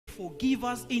forgive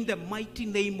us in the mighty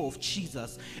name of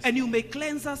Jesus. And you may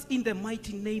cleanse us in the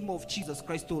mighty name of Jesus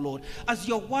Christ, O Lord. As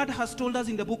your word has told us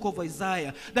in the book of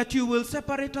Isaiah, that you will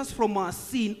separate us from our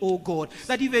sin, O God.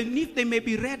 That even if they may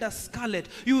be red as scarlet,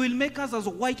 you will make us as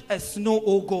white as snow,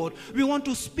 O God. We want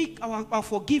to speak our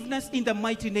forgiveness in the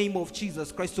mighty name of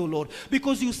Jesus Christ, O Lord.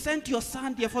 Because you sent your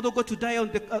son, dear Father God, to die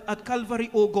at Calvary,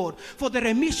 O God, for the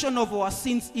remission of our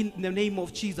sins in the name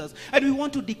of Jesus. And we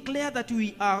want to declare that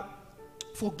we are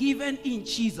forgiven in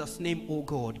Jesus' name, O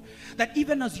God. That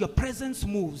even as your presence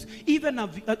moves, even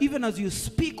as you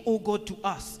speak, O God, to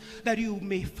us, that you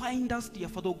may find us, dear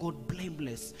Father God,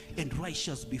 blameless and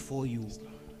righteous before you.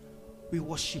 We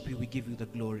worship you, we give you the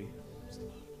glory.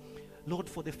 Lord,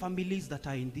 for the families that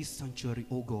are in this sanctuary,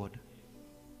 O God,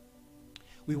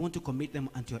 we want to commit them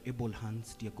unto your able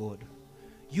hands, dear God.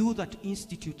 You that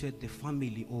instituted the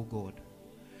family, O God.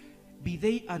 Be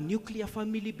they a nuclear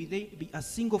family, be a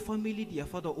single family, dear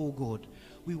Father, O God.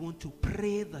 We want to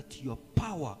pray that your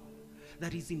power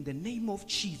that is in the name of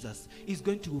Jesus is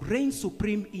going to reign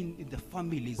supreme in the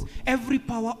families. Every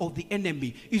power of the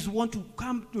enemy is want to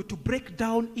come to break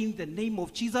down in the name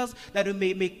of Jesus, that it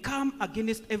may come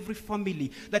against every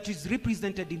family that is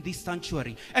represented in this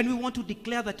sanctuary. And we want to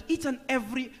declare that each and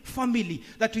every family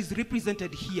that is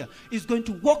represented here is going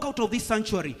to walk out of this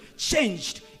sanctuary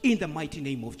changed in the mighty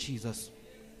name of Jesus.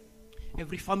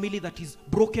 Every family that is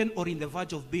broken or in the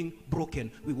verge of being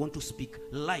broken, we want to speak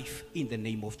life in the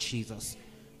name of Jesus.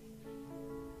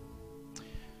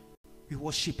 We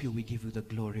worship you, we give you the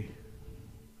glory.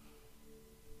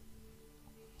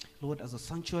 Lord, as a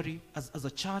sanctuary, as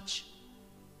a church,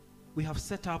 we have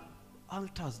set up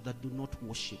altars that do not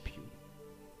worship you.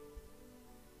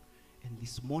 And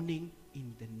this morning,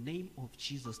 in the name of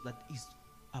Jesus that is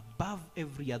above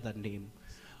every other name,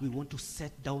 we want to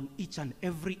set down each and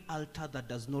every altar that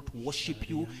does not worship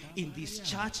you in this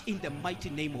church in the mighty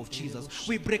name of Jesus.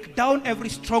 We break down every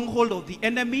stronghold of the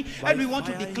enemy, and we want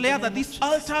to declare that this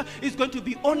altar is going to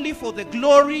be only for the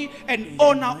glory and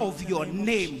honor of your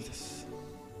name.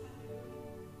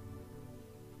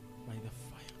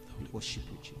 We worship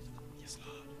you, Jesus. Yes,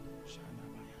 Lord.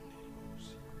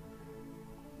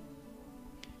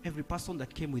 Every person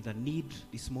that came with a need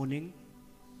this morning,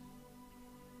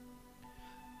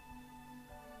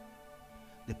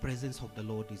 the presence of the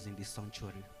Lord is in this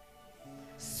sanctuary.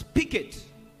 Speak it,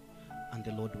 and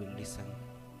the Lord will listen.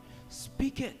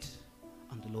 Speak it,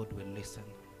 and the Lord will listen.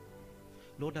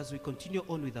 Lord, as we continue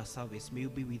on with our service, may you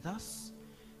be with us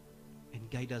and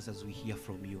guide us as we hear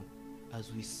from you.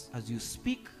 As you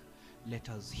speak, let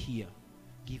us hear.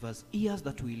 Give us ears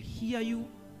that will hear you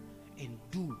and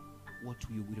do what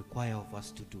you will require of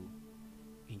us to do.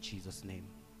 In Jesus' name.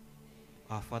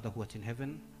 Our Father who art in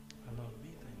heaven, hallowed be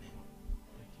thy name.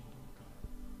 Thy kingdom come,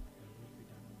 thy will be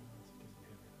done on earth as it is in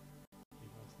heaven.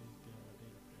 Give us this day our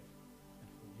daily bread, and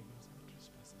forgive us our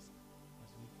trespasses, as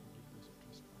we forgive those who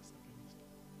trespass against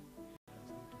us. Lead us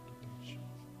not into temptation,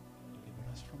 deliver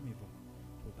us from evil.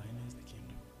 For thine is the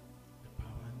kingdom, the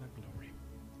power, and the glory,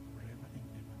 forever and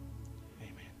ever.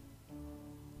 Amen.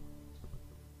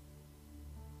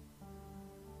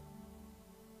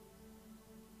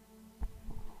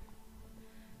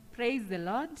 Praise the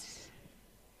Lord.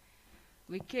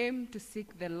 We came to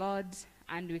seek the Lord,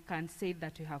 and we can say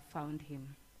that we have found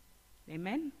him.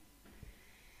 Amen.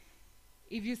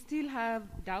 If you still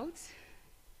have doubts,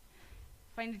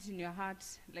 find it in your heart,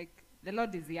 like the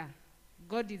Lord is here.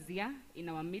 God is here in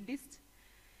our midst,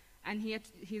 and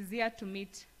he's here to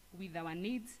meet with our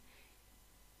needs.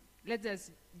 Let us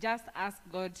just ask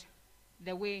God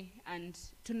the way and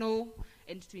to know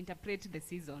and to interpret the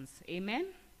seasons. Amen.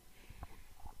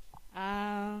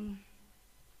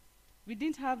 We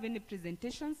didn't have any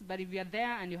presentations, but if you are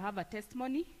there and you have a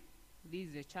testimony, this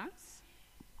is your chance.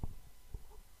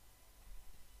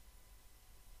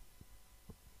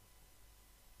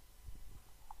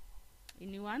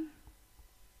 Anyone?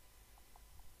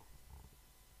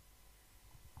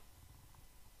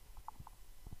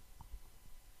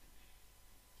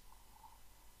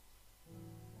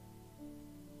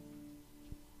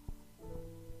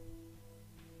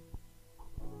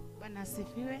 Bwana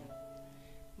asifiwe.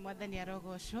 Mwathani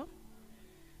arogocwo.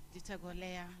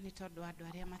 Njitagolea nĩ tondũ andũ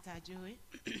arĩa matanjũĩ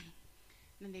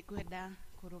na nĩngwenda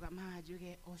kũrũgama haha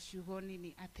njuge o ciugo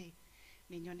nini atĩ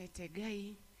nĩnyonete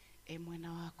Ngai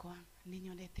mwena wakwa,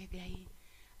 nĩnyonete Ngai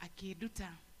akĩnduta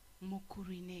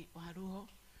mũkuru-inĩ wa roho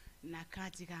na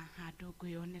akanjiga handũ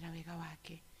ngwĩonera wega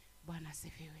wake. Bwana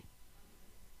asifiwe.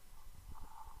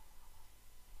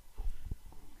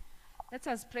 Let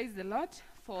us praise the Lord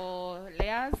for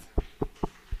layers.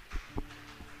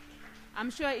 I'm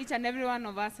sure each and every one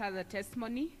of us has a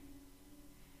testimony.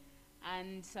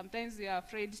 And sometimes we are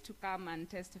afraid to come and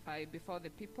testify before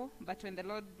the people. But when the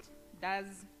Lord does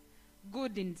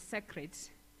good in secret,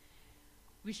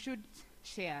 we should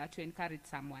share to encourage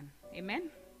someone.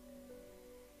 Amen?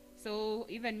 So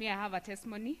even me, I have a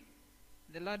testimony.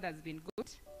 The Lord has been good.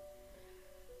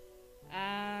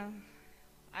 I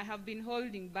have been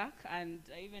holding back, and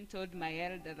I even told my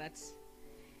elder that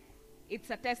it's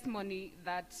a testimony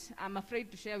that I'm afraid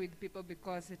to share with people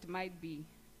because it might be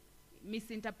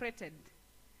misinterpreted.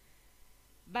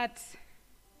 But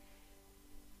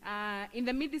in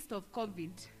the midst of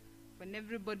COVID, when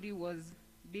everybody was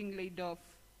being laid off,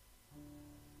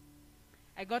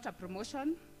 I got a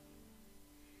promotion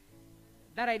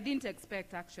that I didn't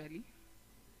expect, actually.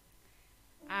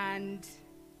 And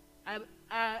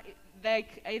I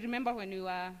remember when we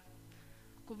were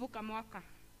kuvuka mwaka,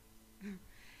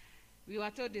 we were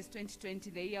told it's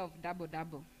 2020, the year of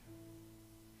double.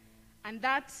 And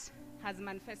that has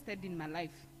manifested in my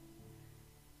life.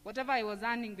 Whatever I was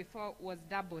earning before was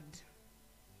doubled.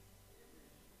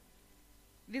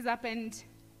 This happened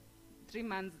 2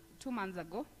 months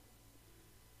ago.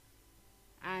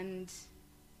 And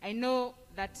I know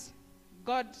that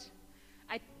God,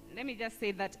 let me just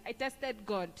say that I tested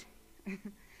God.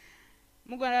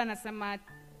 Mungu anasema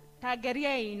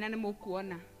tageria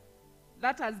inanimukuona.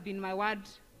 That has been my word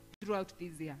throughout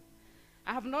this year.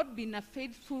 I have not been a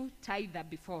faithful tither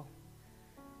before.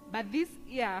 But this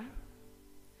year,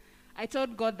 I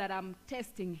told God that I'm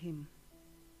testing him.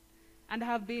 And I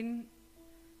have been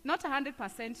not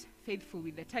 100% faithful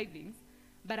with the tithings,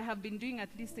 but I have been doing at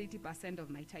least 80% of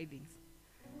my tithings.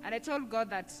 And I told God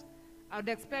that I would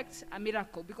expect a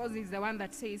miracle because he's the one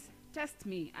that says, test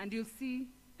me and you'll see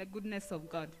the goodness of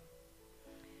God.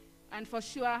 And for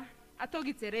sure,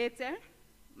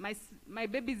 my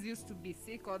babies used to be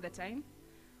sick all the time.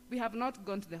 We have not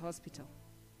gone to the hospital.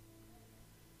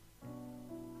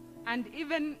 And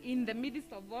even in the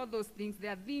midst of all those things,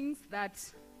 there are things that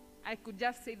I could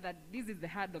just say that this is the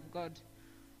hand of God.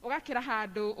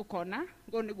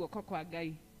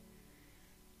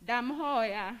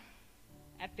 Damhoya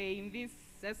at in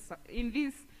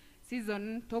this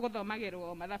season togo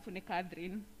magero madafune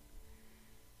kadrin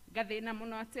gadena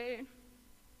monote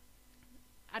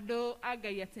ado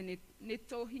agayate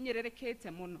neto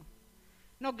hinyerekete mono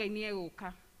no gainie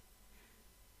uka.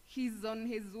 He's on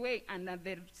his way, and at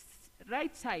the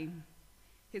right time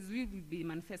his will be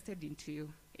manifested into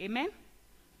you. Amen.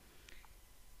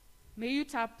 May you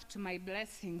tap to my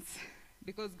blessings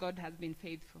because God has been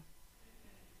faithful.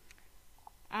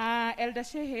 Elder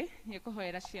Shehe yeko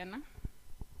hoera shiana.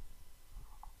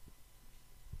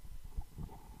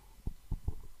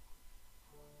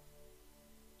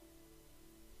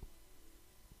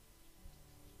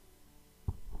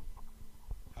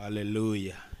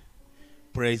 Hallelujah.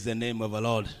 Praise the name of the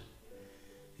Lord.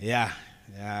 Yeah.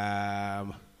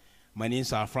 My name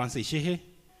is Francis Shehe,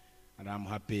 and I'm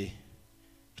happy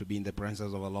to be in the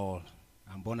presence of the Lord.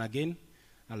 I'm born again,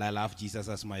 and I love Jesus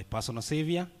as my personal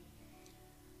Savior.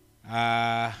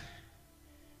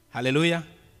 Hallelujah.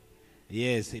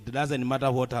 Yes, it doesn't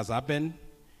matter what has happened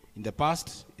in the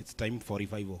past. It's time for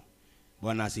revival.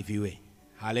 Bwana asifiwe.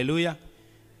 Hallelujah.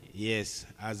 Yes,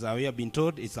 as we have been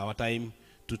told, it's our time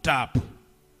to tap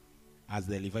as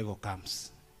the revival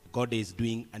comes. God is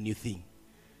doing a new thing.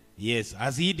 Yes,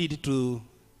 as he did to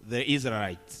the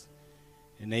Israelites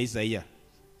in Isaiah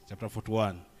chapter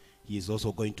 41, he is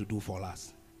also going to do for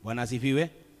us. Bwana asifiwe.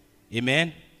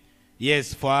 Amen.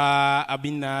 Yes, I've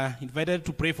been invited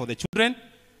to pray for the children.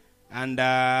 And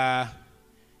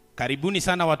karibuni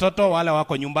sana watoto wale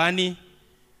wako nyumbani.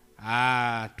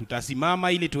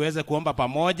 Tutasimama ili tuweze kuomba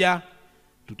pamoja.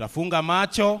 Tutafunga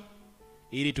macho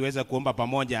ili tuweze kuomba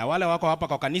pamoja. Wale wako hapa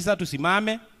kwa kanisa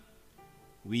tusimame.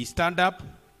 We stand up.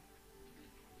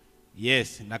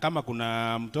 Yes, na kama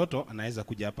kuna mtoto anaweza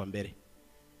kuja hapa mbele.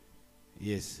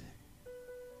 Yes.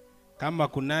 Kama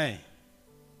kunae.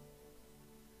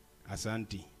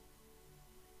 Asante.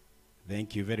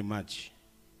 Thank you very much.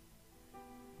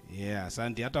 Yeah,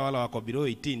 asante. Hata wala wako below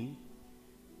 18.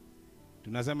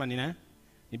 Tunasema nina?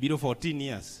 Ni below 14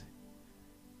 years.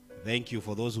 Thank you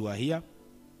for those who are here.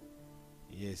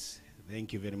 Yes,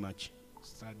 thank you very much.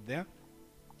 Start there.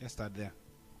 Just start there.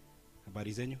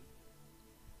 Habari zenyu?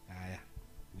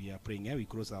 We are praying. We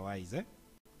close our eyes.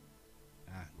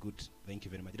 Good. Thank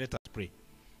you very much. Let us pray.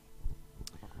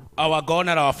 Our God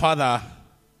and our Father,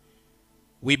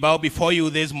 we bow before you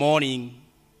this morning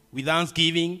with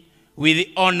thanksgiving, with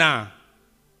honor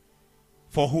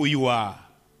for who you are.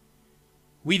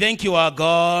 We thank you, our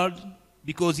God,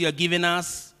 because you have given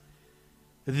us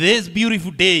this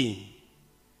beautiful day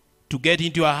to get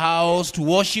into your house, to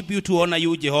worship you, to honor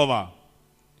you, Jehovah.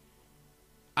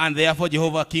 And therefore,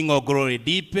 Jehovah, King of glory,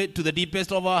 deep to the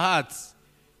deepest of our hearts,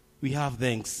 we have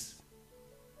thanks.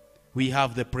 We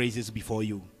have the praises before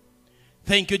you.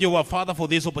 Thank you, Jehovah Father, for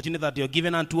this opportunity that you have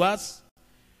given unto us.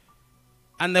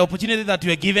 And the opportunity that you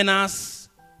have given us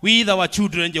with our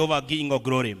children, Jehovah, King of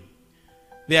glory.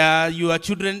 There are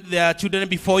children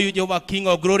before you, Jehovah, King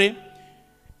of glory.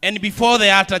 And before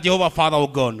the altar, Jehovah Father, O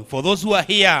God. For those who are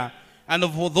here and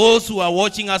for those who are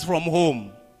watching us from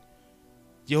home,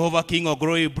 Jehovah, King of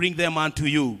glory, bring them unto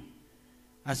you.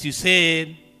 As you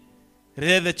said,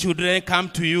 let the children come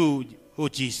to you, O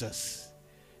Jesus.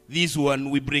 This one,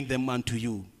 we bring them unto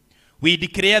you. We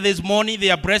declare this morning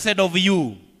they are blessed of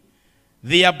you.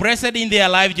 They are blessed in their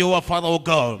life, Jehovah Father, O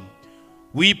God.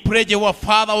 We pray, Jehovah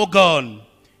Father, O God,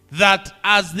 that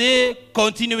as they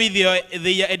continue with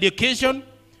their education,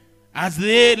 as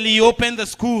they reopen the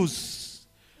schools,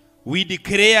 we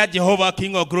declare, Jehovah,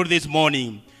 King of glory, this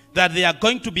morning, that they are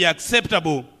going to be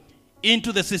acceptable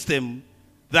into the system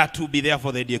that will be there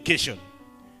for the education.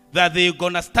 That they are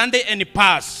going to stand and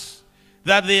pass.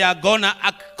 That they are going to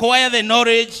acquire the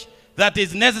knowledge that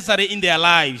is necessary in their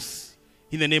lives.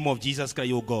 In the name of Jesus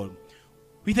Christ, O God.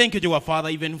 We thank you, Jehovah Father,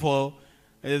 even for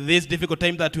this difficult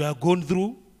time that we have gone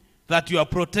through. That you have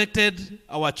protected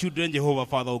our children, Jehovah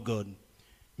Father, O God.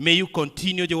 May you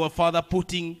continue, Jehovah Father,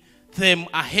 putting them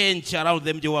a hedge around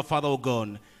them, Jehovah Father, O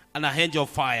God. And a hedge of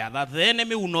fire, that the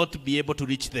enemy will not be able to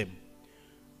reach them.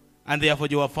 And therefore,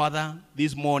 Jehovah Father,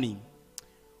 this morning,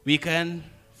 we can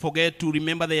forget to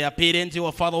remember their parents,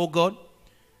 Jehovah Father, O God.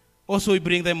 Also, we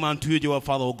bring them unto you, Jehovah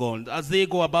Father, O God. As they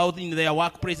go about in their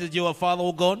workplaces, Jehovah Father,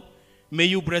 O God, may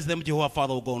you bless them, Jehovah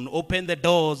Father, O God. Open the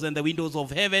doors and the windows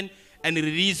of heaven and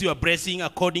release your blessing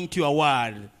according to your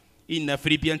word. In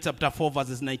Philippians chapter 4,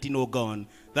 verses 19, O God.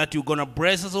 That you're going to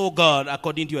bless us, O God,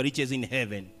 according to your riches in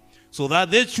heaven. So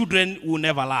that these children will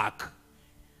never lack.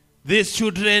 These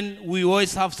children will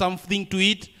always have something to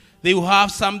eat. They will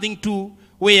have something to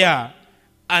wear.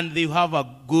 And they will have a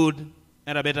good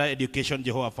and a better education,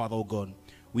 Jehovah Father, O God.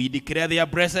 We declare they are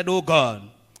blessed, O God.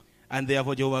 And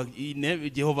therefore,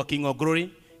 Jehovah King of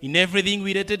glory, in everything we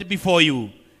related before you.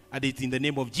 And it's in the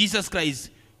name of Jesus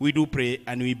Christ we do pray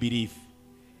and we believe.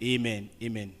 Amen.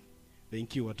 Amen.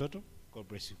 Thank you, Watoto. God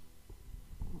bless you.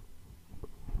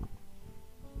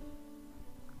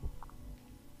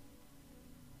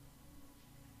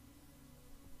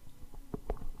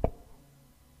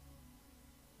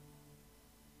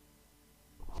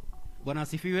 Bwana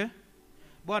asifiwe.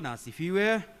 Bwana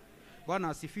asifiwe. Bwana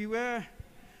asifiwe.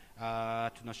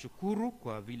 Tunashukuru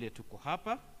kwa vile tuko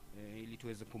hapa ili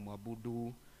tuweze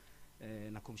kumwabudu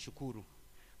na kumshukuru.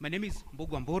 My name is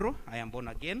Mbogwa Mboro. I am born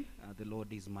again. The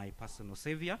Lord is my personal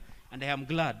savior, and I am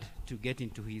glad to get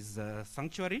into his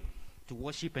sanctuary to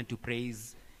worship and to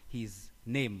praise his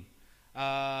name.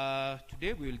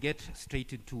 Today we will get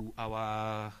straight into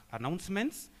our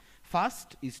announcements.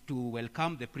 First is to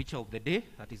welcome the preacher of the day,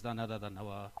 that is none other than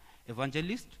our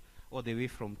evangelist, all the way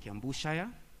from Kiambushire.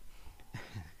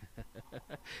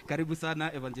 Karibu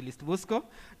sana, Evangelist Bosco.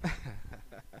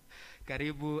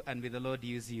 Karibu, and may the Lord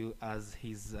use you as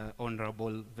his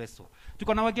honorable vessel.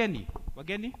 Tuko na wageni.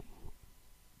 Wageni?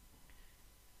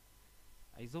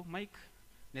 Aizo, Mike.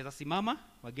 Neza simama,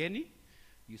 wageni.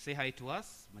 You say hi to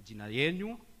us, majina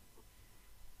yenu,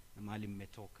 na mahali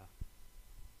mmetoka.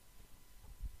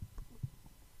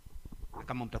 Na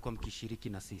kama mtakuwa mkishiriki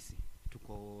na sisi,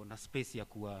 tuko na space ya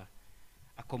kuwa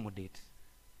accommodate.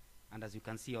 And as you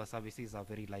can see, our services are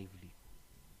very lively.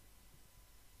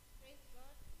 Praise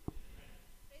God.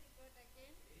 Praise God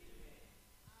again.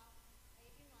 I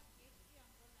didn't want to see,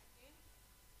 I'm born again.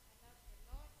 I love the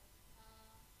Lord.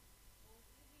 I was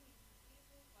living in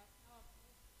Kivu, but now I've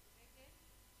moved to Regen.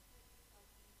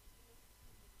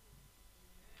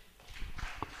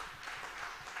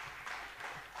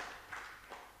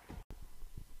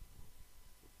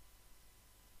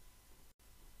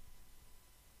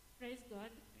 Praise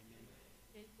God. Amen.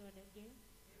 Praise God again.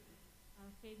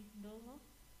 I'm Faith Ndongo.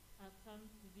 I've come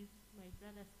to visit my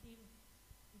brother Steve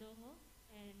Ndongo,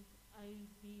 and I'll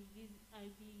be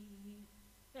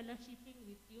fellowshipping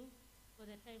with you for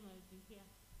the time I'll be here.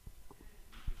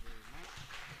 Thank you very much.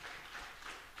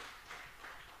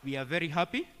 We are very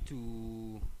happy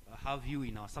to have you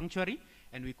in our sanctuary,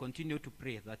 and we continue to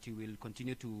pray that you will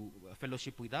continue to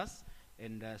fellowship with us.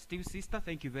 And Steve's sister,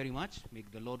 thank you very much. May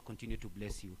the Lord continue to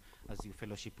bless you as you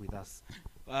fellowship with us.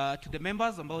 To the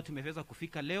members ambao tumeweza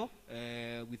kufika leo,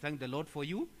 we thank the Lord for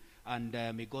you, and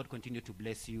may God continue to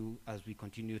bless you as we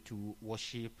continue to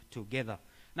worship together.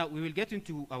 Now, we will get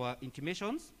into our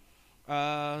intimations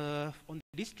on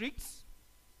the districts.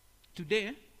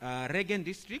 Today, Regen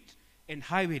district and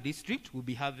Highway District will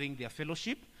be having their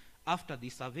fellowship after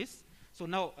this service. So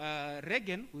now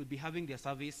Regen will be having their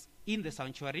service in the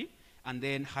sanctuary, and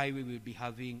then Highway will be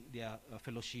having their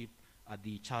fellowship at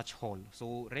the church hall.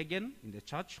 So Regen in the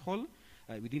church hall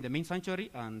within the main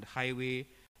sanctuary, and Highway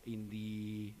in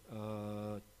the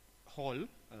hall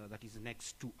that is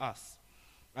next to us.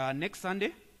 Next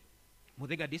Sunday,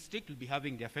 Muthaiga District will be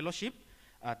having their fellowship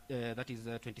at, that is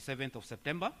 27th of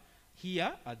September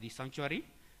here at the sanctuary,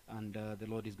 and the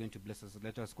Lord is going to bless us.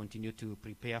 Let us continue to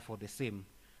prepare for the same.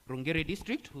 Rongere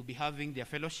District will be having their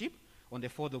fellowship on the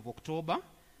 4th of October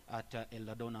at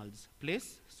Elder Donald's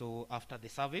place. So after the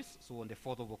service, so on the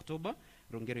 4th of October,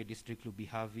 Rongere District will be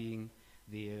having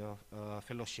their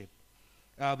fellowship.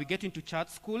 We get into church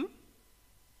school.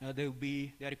 They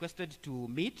are requested to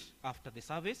meet after the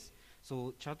service.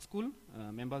 So church school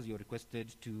members, you're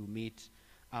requested to meet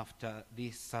after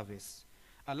this service.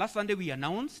 Last Sunday we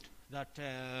announced that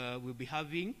we'll be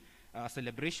having a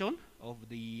celebration of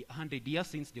the 100 years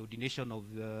since the ordination of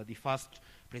the first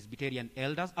Presbyterian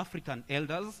elders, African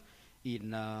elders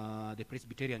in the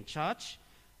Presbyterian Church.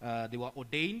 They were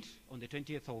ordained on the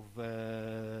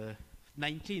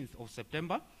 19th of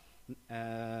September,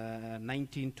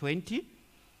 1920.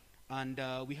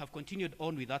 And we have continued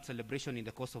on with that celebration in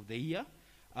the course of the year.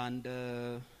 And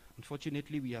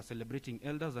unfortunately, we are celebrating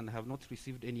elders and have not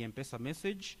received any M-Pesa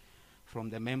message from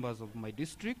the members of my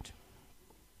district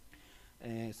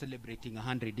celebrating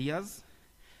 100 years.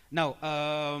 Now,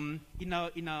 there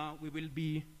will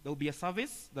be a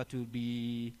service that will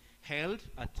be held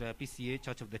at PCEA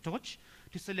Church of the Torch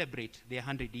to celebrate the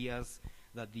 100 years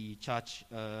that the church,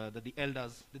 that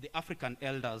the African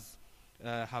elders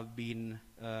have been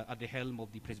at the helm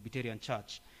of the Presbyterian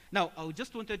Church. Now, I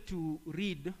just wanted to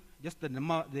read just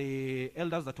the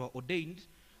elders that were ordained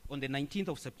on the 19th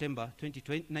of September,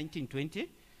 1920.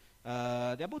 There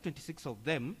are about 26 of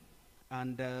them,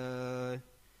 and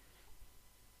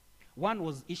one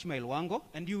was Ishmael Wango,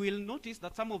 and you will notice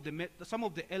that some of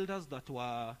the elders that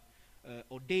were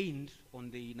ordained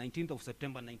on the 19th of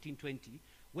September, 1920,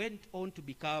 went on to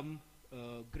become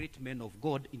great men of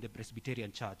God in the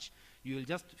Presbyterian Church. You will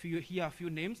just hear a few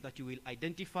names that you will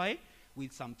identify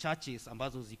with some churches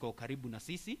ambazo ziko karibu na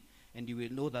sisi, and you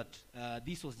will know that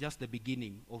this was just the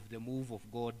beginning of the move of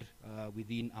God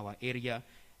within our area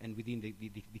and within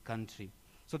the country.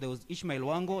 So there was Ishmael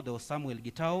Wango, there was Samuel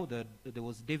Gitao, there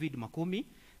was David Makumi,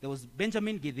 there was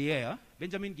Benjamin Githiea.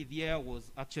 Benjamin Githiea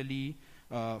was actually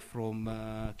from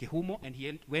Kehumo, and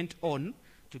he went on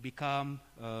to become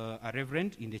a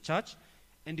reverend in the church.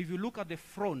 And if you look at the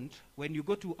front, when you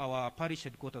go to our parish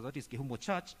headquarters, that is Kehumo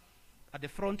Church, at the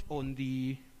front on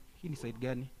the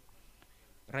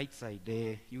right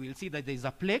side, you will see that there is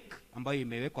a plaque ambayo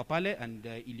imewekwa pale, and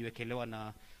iliwekelewa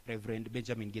na Reverend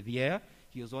Benjamin Githiea.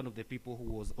 He was one of the people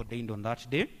who was ordained on that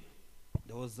day.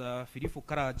 There was Filifu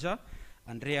Karaja,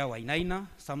 Andrea Wainaina,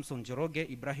 Samson Joroge,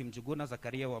 Ibrahim Juguna,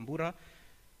 Zakaria Wambura,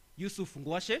 Yusuf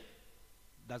Ngwashe.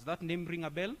 Does that name ring a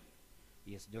bell?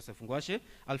 Yes, Joseph Ngwashe,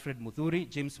 Alfred Muthuri,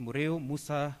 James Mureo,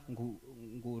 Musa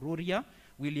Ngururia,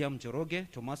 William Njoroge,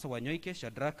 Tomasa Wanyoike,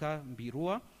 Shadraka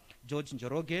Mbirua, George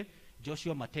Njoroge,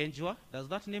 Joshua Matenjwa. Does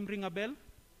that name ring a bell?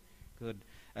 Good.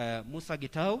 Musa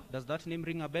Gitao, does that name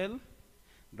ring a bell?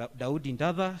 Daudi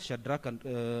Ndadha, Shadraka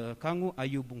Kangu,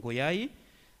 Ayub Ngoyai,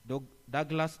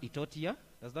 Douglas Itotia.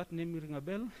 Does that name ring a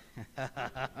bell?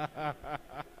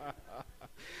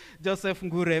 Joseph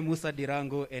Ngure, Musa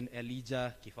Dirango, and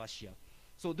Elijah Kifashia.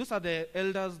 So those are the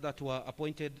elders that were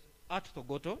appointed at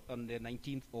Togoto on the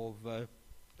 19th of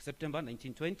September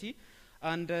 1920.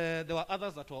 And there were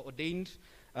others that were ordained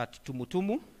at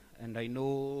Tumutumu. And I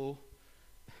know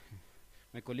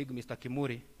my colleague, Mr.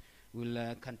 Kimuri,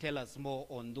 can tell us more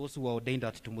on those who were ordained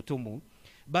at Tumutumu.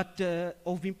 But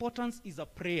of importance is a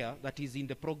prayer that is in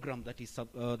the program that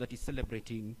is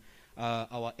celebrating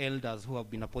our elders who have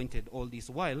been appointed all this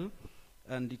while,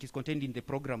 and it is contained in the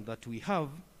program that we have.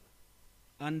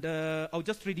 And I'll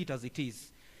just read it as it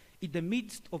is. In the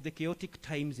midst of the chaotic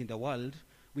times in the world,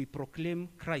 we proclaim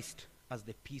Christ as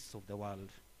the peace of the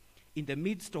world. In the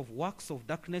midst of works of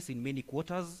darkness in many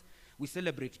quarters, we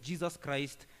celebrate Jesus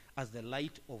Christ as the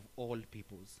light of all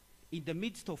peoples. In the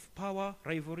midst of power,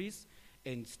 rivalries,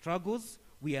 and struggles,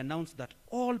 we announce that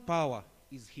all power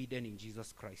is hidden in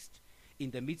Jesus Christ. In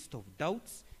the midst of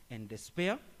doubts and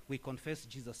despair, we confess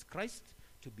Jesus Christ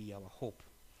to be our hope.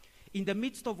 In the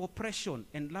midst of oppression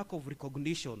and lack of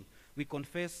recognition, we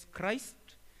confess Christ,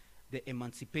 the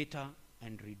emancipator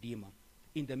and redeemer.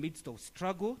 In the midst of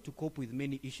struggle to cope with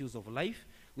many issues of life,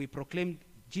 we proclaim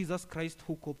Jesus Christ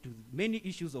who coped with many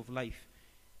issues of life,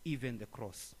 even the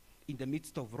cross. In the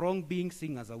midst of wrong being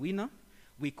seen as a winner,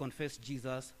 we confess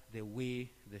Jesus, the way,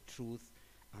 the truth,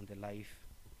 and the life,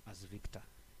 as Victor.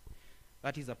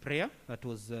 That is a prayer that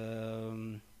was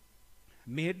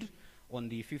made on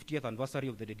the 50th anniversary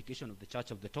of the dedication of the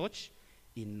Church of the Torch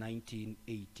in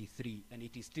 1983, and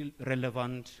it is still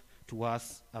relevant to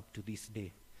us up to this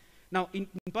day. Now, in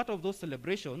part of those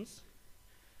celebrations,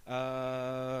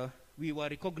 we were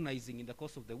recognizing in the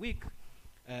course of the week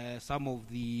some of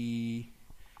the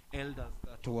elders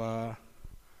that were,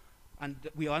 and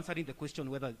we are answering the question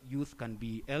whether youth can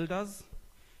be elders,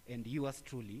 and yours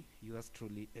truly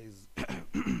is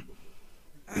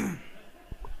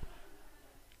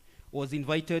was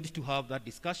invited to have that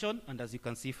discussion, and as you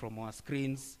can see from our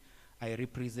screens, I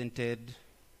represented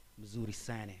Mzuri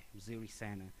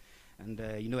Sana. And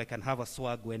I can have a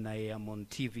swag when I am on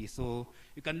TV. So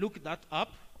you can look that up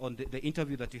on the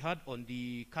interview that we had on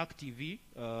the CAC TV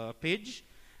page.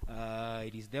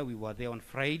 It is there. We were there on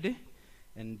Friday.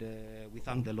 And we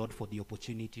thank the Lord for the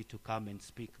opportunity to come and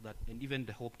speak that, and even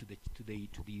the hope to the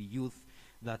youth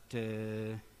that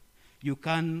you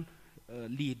can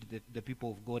lead the people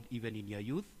of God even in your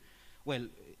youth. Well,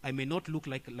 I may not look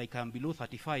like I'm below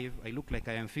 35. I look like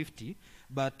I am 50,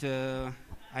 but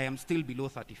I am still below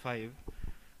 35.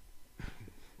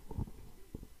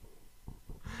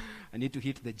 I need to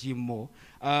hit the gym more.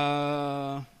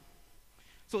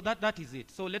 So that is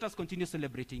it. So let us continue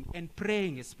celebrating and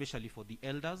praying, especially for the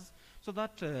elders, so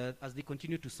that as they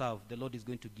continue to serve, the Lord is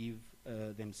going to give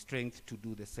them strength to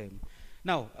do the same.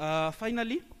 Now,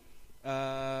 finally,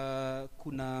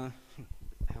 kuna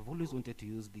I have always wanted to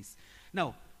use this.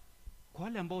 Now, kwa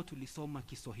wale ambao tulisoma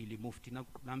Kiswahili Mufti,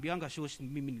 naambianga shosh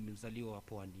mimi nimezaliwa wa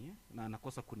Pwani, na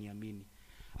nakosa kuniamini.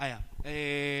 Aya,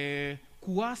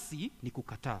 kuasi ni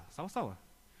kukataa, sawa sawa.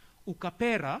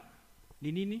 Ukapera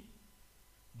ni nini?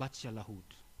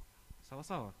 Bachelorhood. Sawa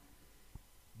sawa?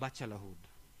 Bachelorhood.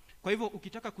 Kwa hivyo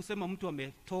ukitaka kusema mtu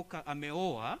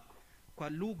ameoa kwa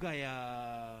lugha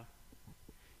ya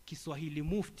Kiswahili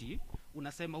Mufti,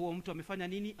 unasema huo mtu amefanya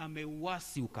nini?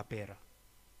 Ameuasi ukapera.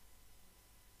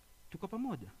 Tuko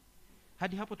pamoja?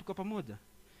 Hadi hapo tuko pamoja?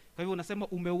 Kwa hivyo unasema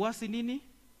umeuasi nini?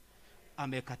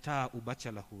 Amekataa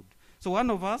ubachelorhood. So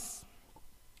one of us,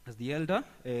 as the elder,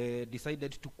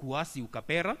 decided to kuasi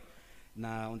ukapera,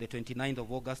 na on the 29th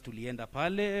of August tulienda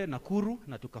pale Nakuru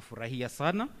na tukafurahia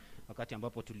sana wakati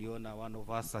ambapo tuliona one of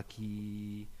us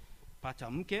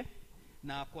akipata mke,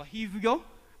 na kwa hivyo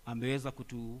ameweza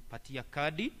kutupatia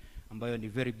kadi ambayo ni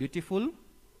very beautiful,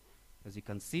 as you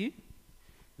can see,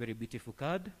 very beautiful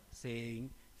card saying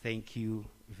thank you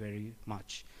very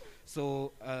much.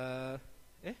 So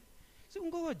si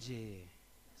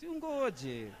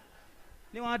ungoje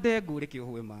ni wadegu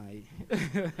rekihuwe mai.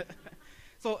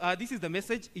 So this is the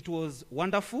message. It was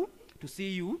wonderful to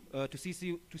see you,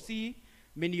 to see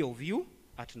many of you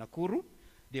at Nakuru.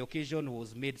 The occasion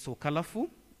was made so colorful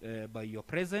by your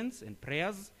presence and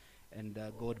prayers, and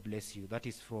God bless you. That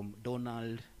is from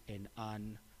Donald and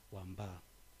Ann Wamba.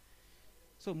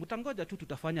 So mutangoja tu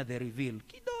tutafanya the reveal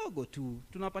kidogo tu,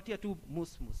 tunapatia tu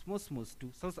mos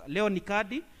tu. Sasa leo ni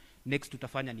kadi, next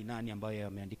tutafanya ni nani ambaye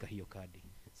ameandika hiyo kadi.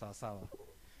 Sawa sawa.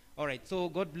 All right, so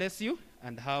God bless you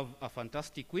and have a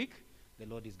fantastic week. The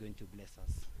Lord is going to bless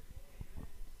us.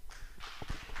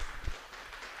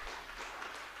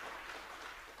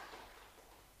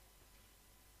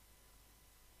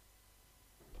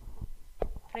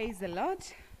 Praise the Lord.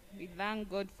 We thank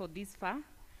God for this far.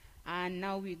 And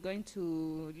now we're going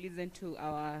to listen to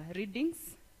our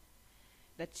readings.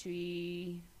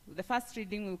 The first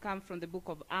reading will come from the book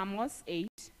of Amos 8,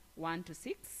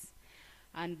 1-6,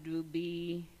 and will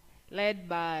be led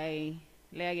by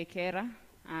Lea Gekera.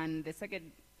 And the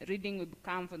second reading will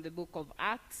come from the book of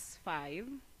Acts 5,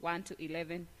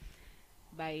 1-11,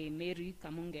 by Mary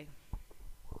Kamunge.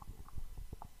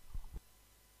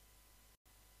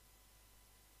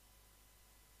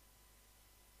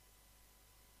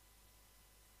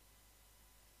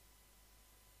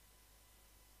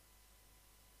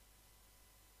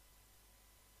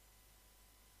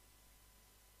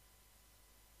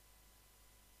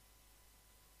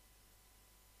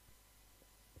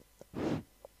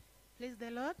 Praise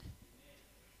the Lord.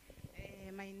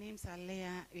 My name is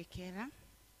Alea Wekera.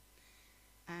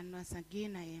 And once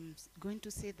again, I am going to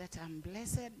say that I'm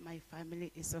blessed. My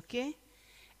family is okay.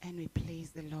 And we praise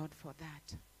the Lord for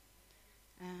that.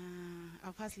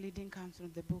 Our first reading comes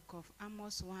from the book of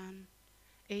Amos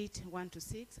 8,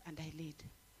 1-6, and I read.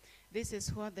 This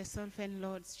is what the sovereign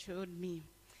Lord showed me,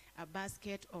 a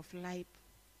basket of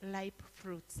ripe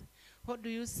fruits. What do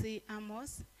you see,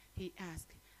 Amos? He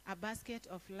asked. A basket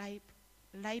of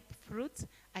ripe fruits,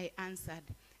 I answered.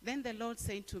 Then the Lord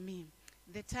said to me,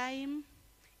 the time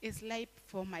is life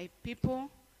for my people,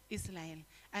 Israel.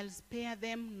 I'll spare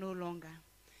them no longer.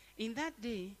 In that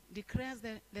day, declares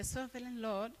the sovereign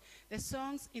Lord, the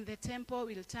songs in the temple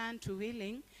will turn to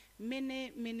wailing,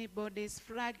 many, many bodies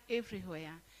flag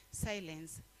everywhere,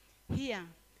 silence. Hear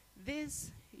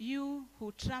this, you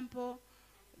who trample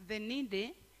the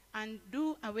needy and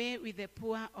do away with the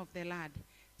poor of the land.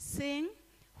 Sing,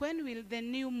 when will the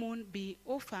new moon be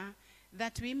over,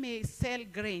 that we may sell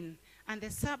grain, and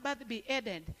the Sabbath be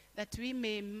added, that we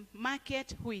may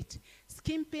market wheat,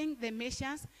 skimping the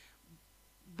measures,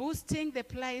 boosting the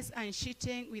price and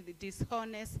cheating with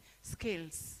dishonest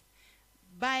scales,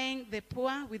 buying the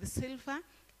poor with silver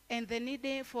and the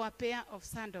needy for a pair of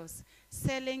sandals,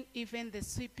 selling even the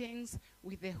sweepings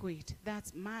with the wheat.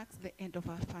 That marks the end of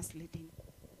our first reading.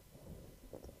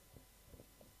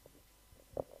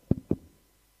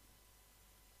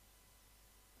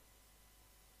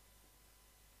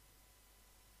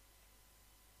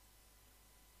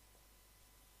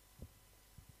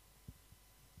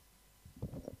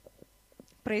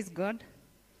 Praise God.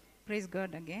 Praise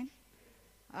God again.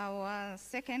 Our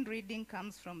second reading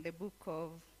comes from the book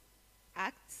of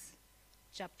Acts,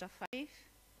 chapter 5,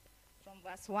 from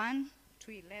verse 1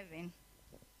 to 11.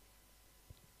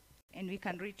 And we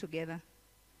can read together.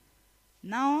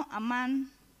 Now a man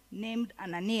named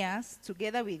Ananias,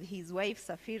 together with his wife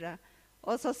Sapphira,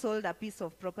 also sold a piece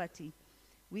of property.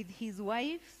 With his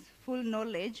wife's full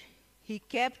knowledge, he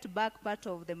kept back part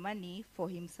of the money for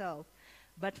himself,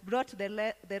 but brought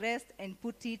the rest and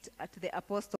put it at the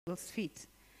apostles' feet.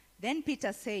 Then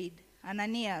Peter said,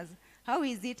 Ananias, how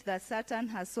is it that Satan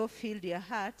has so filled your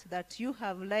heart that you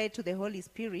have lied to the Holy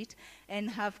Spirit and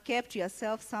have kept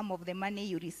yourself some of the money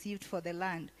you received for the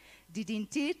land?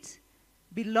 Didn't it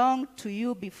belong to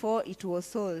you before it was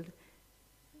sold?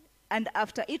 And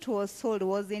after it was sold,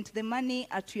 wasn't the money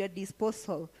at your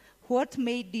disposal? What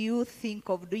made you think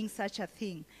of doing such a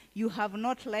thing? You have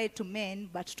not lied to men,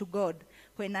 but to God.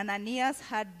 When Ananias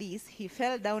heard this, he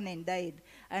fell down and died.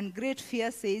 And great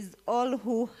fear seized all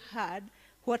who heard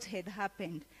what had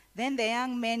happened. Then the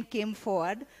young men came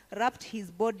forward, wrapped his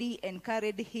body, and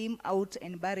carried him out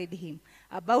and buried him.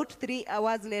 About 3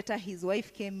 hours later, his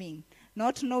wife came in,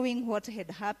 not knowing what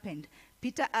had happened.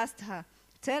 Peter asked her,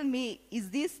 tell me, is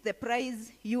this the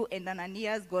price you and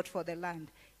Ananias got for the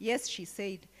land? Yes, she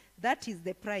said, that is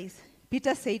the price.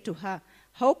 Peter said to her,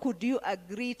 how could you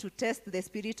agree to test the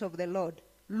Spirit of the Lord?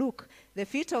 Look, the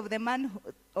feet of the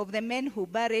men who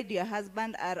buried your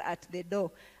husband are at the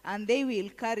door, and they will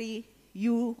carry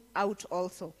you out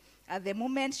also. At the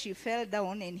moment she fell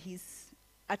down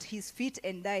at his feet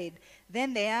and died.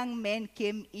 Then the young men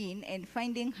came in, and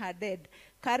finding her dead,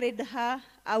 carried her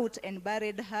out and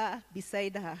buried her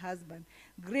beside her husband.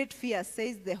 Great fear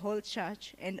seized the whole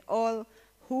church and all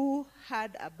who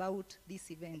heard about these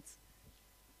events.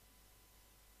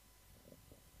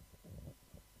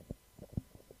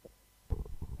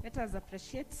 Let us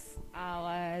appreciate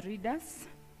our readers.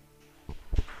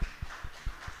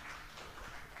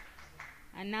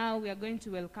 And now we are going to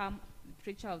welcome the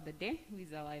preacher of the day, who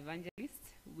is our evangelist,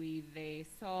 with the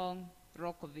song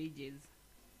Rock of Ages.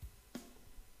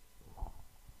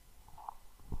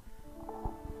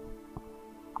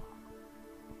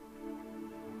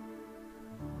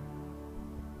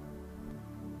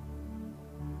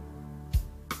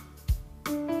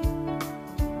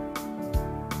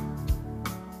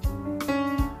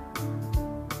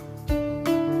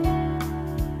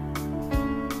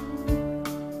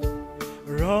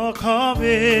 Rock of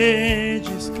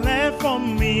ages, clear for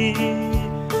me.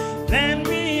 Let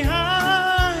me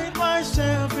hide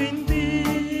myself in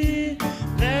thee.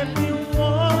 Let me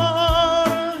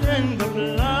water in the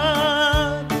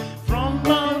blood from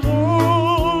the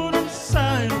wounded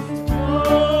side of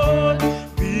God.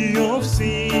 Be of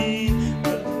sin,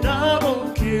 the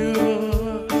double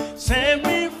cure. Save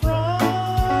me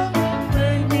from,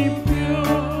 make me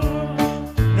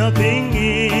pure. Nothing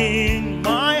in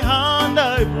my hand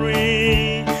I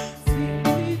bring.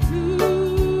 Simply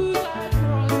to thy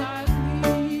cross I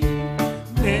cling.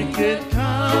 Naked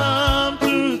come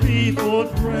to thee for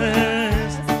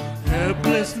rest.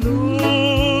 Helpless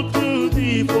look to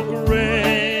thee for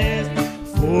grace.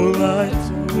 For thy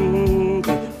to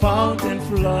the fountain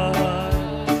fly.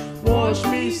 Wash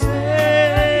me,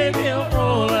 Savior,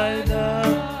 all I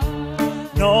die.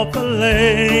 Not the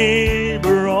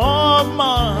labor of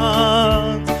my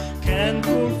hands can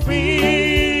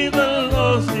fulfill the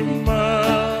Lord's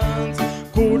demands.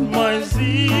 Could my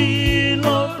zeal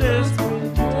of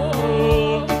desperate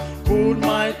joy, could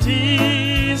my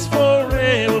tears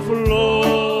forever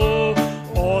flow,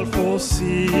 all for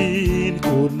sin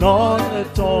could not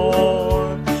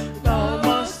atone. Thou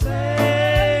must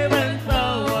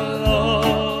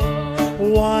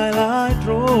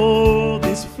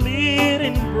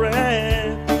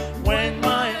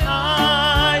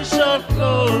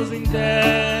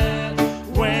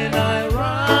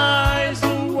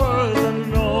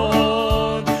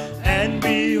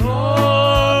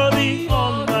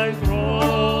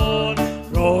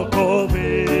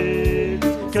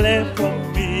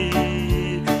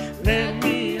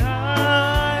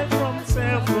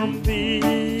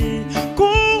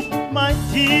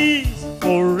my tears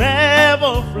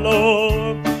forever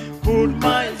flow. Put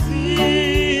my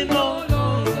sin no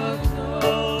longer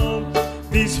down.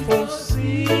 This for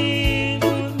sin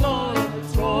would not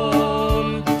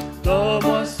atone. Thou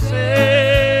must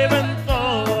save and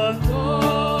thou art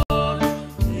gone.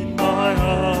 In my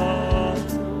heart,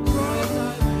 cross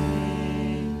I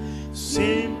cling.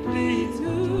 Simply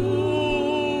to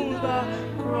the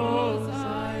cross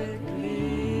I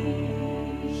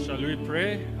cling. Shall we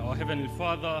pray? Our Heavenly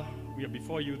Father, we are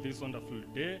before you this wonderful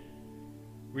day.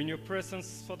 We're in your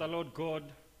presence, Father Lord God,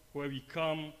 where we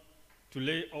come to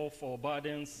lay off our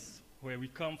burdens, where we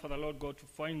come, Father Lord God, to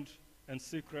find and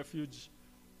seek refuge,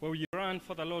 where we run,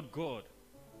 Father Lord God,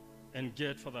 and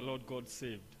get, Father Lord God,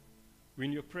 saved. We're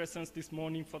in your presence this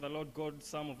morning, Father Lord God,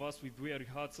 some of us with weary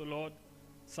hearts, O Lord,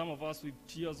 some of us with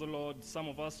tears, O Lord, some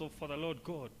of us, oh Father Lord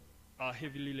God, are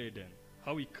heavily laden.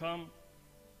 How we come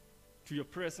to your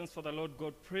presence, Father Lord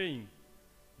God, praying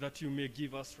that you may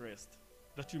give us rest,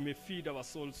 that you may feed our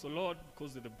souls, O Lord,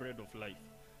 because you're the bread of life,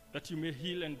 that you may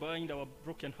heal and bind our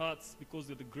broken hearts because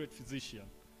you're the great physician,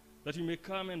 that you may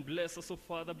come and bless us, O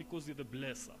Father, because you're the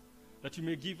blesser, that you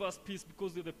may give us peace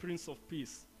because you're the Prince of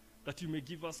Peace, that you may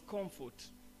give us comfort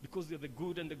because you're the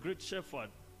good and the great shepherd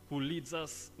who leads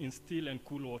us in still and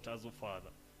cool waters, O Father.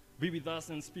 Be with us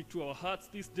and speak to our hearts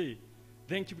this day.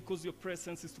 Thank you because your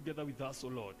presence is together with us, O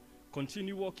Lord.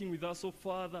 Continue walking with us, O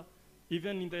Father,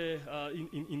 even in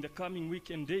the coming week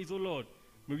and days, O Lord.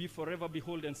 May we forever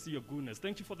behold and see your goodness.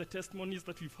 Thank you for the testimonies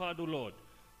that we've heard, O Lord.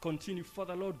 Continue,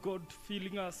 Father Lord God,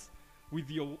 filling us with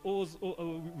your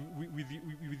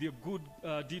with your good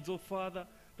deeds, O Father,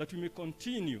 that we may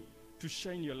continue to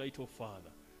shine your light, O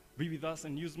Father. Be with us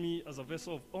and use me as a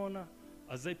vessel of honor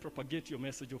as I propagate your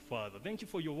message, O Father. Thank you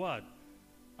for your word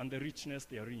and the richness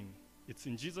therein. It's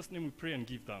in Jesus' name we pray and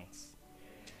give thanks.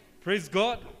 Praise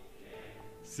God.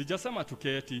 Sijasema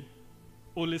tuketi.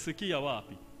 Ulisikia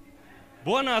wapi?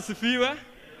 Bwana asifiwe.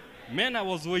 Man, I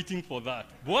was waiting for that.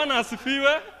 Bwana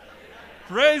asifiwe.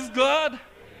 Praise God.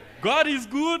 God is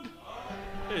good.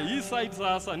 Hey, hii side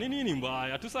sasa ni nini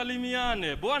mbaya?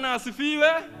 Tusalimiane. Bwana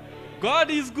asifiwe. God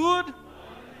is good.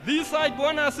 This side,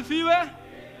 Bwana asifiwe.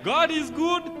 God is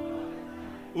good.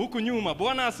 Huku nyuma,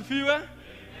 Bwana asifiwe.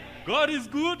 God is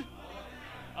good.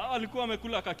 Alikuwa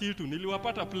amekula kakitu,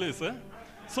 niliwapata place, eh?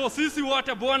 So sisi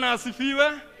wote Bwana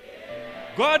asifiwe.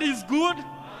 God is good.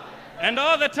 And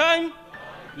all the time,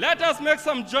 let us make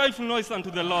some joyful noise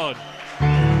unto the Lord.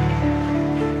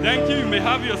 Thank you. You may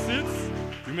have your seats.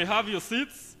 You may have your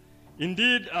seats.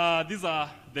 Indeed, these are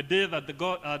the day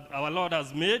that our Lord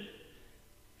has made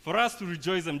for us to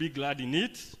rejoice and be glad in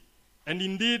it. And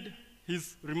indeed,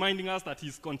 he's reminding us that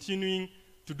he's continuing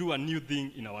to do a new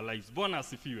thing in our lives. Bwana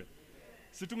asifiwe.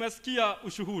 Si tumesikia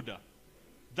ushuhuda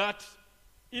that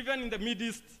even in the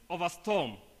midst of a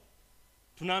storm,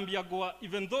 tunaambia goa,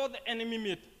 even though the enemy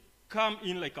may come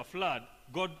in like a flood,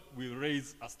 God will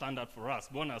raise a standard for us.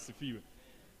 Bwana asifiwe.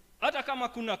 Hata kama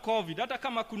kuna COVID, hata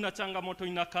kama kuna changamoto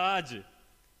inakaaje,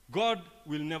 God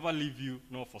will never leave you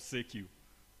nor forsake you.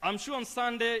 I'm sure on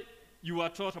Sunday you were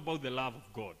taught about the love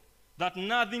of God, that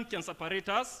nothing can separate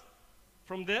us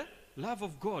from the love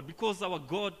of God, because our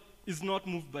God is not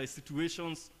moved by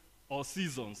situations or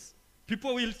seasons.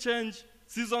 People will change,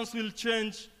 seasons will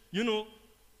change, you know,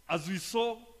 as we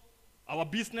saw, our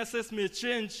businesses may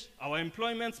change, our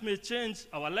employments may change,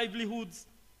 our livelihoods,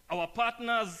 our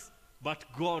partners, but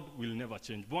God will never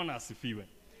change. Bwana asifiwe.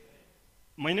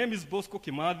 My name is Bosco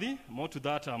Kimathi. More to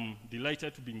that, I'm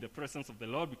delighted to be in the presence of the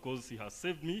Lord because he has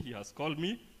saved me, he has called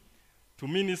me to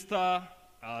minister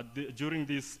during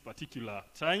this particular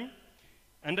time.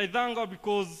 And I thank God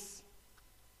because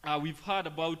we've heard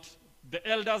about the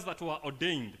elders that were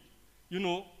ordained, you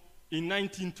know, in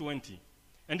 1920.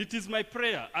 And it is my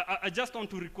prayer. I just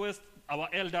want to request our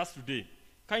elders today,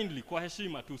 kindly, kwa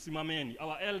heshima tu simameni.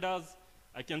 Our elders,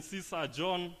 I can see Sir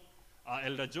John,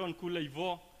 Elder John Kule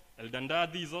Ivo, Elder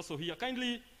Ndadi is also here.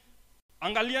 Kindly,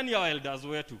 angaliani our elders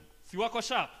wetu. Si wako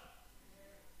sharp?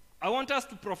 I want us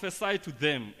to prophesy to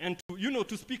them and to, you know,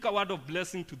 to speak a word of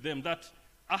blessing to them that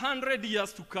 100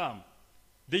 years to come,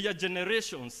 their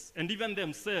generations and even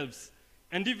themselves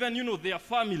and even, you know, their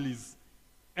families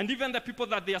and even the people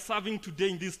that they are serving today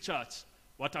in this church,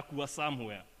 watakuwa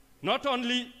somewhere. Not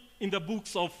only in the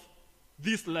books of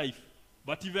this life,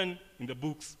 but even in the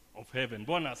books of heaven.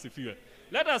 Bwana asifiwe.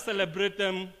 Let us celebrate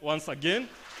them once again.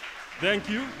 Thank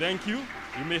you, thank you.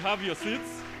 You may have your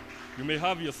seats. You may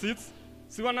have your seats.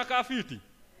 Si wanakaa fiti?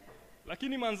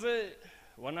 Lakini manze,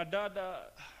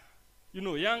 wanadada, you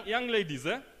know, young ladies,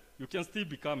 you can still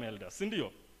become elders.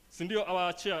 Sindio,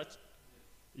 our church.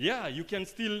 Yeah, you can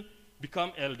still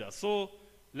become elders. So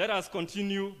let us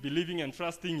continue believing and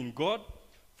trusting in God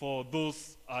for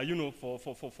those,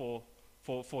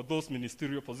 for those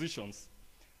ministerial positions.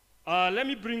 Let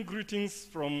me bring greetings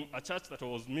from a church that I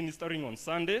was ministering on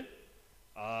Sunday,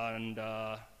 and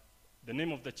the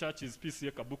name of the church is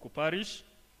PCEA Kabuku Parish,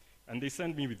 and they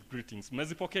sent me with greetings.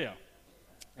 Mezipokea.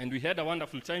 And we had a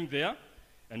wonderful time there,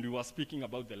 and we were speaking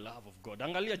about the love of God.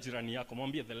 Angalia jirani yako,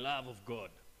 mwambie the love of God.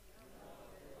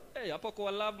 Hey, hapo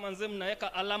kwa love manze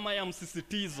mnaeka alama ya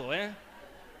msisitizo, eh?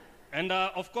 And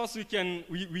of course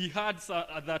we heard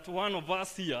that one of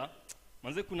us here,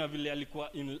 manze kuna vile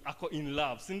alikuwa ako in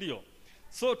love, si ndio?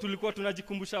 So tulikuwa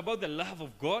tunajikumbusha about the love of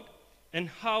God and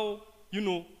how,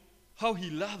 how he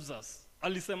loves us.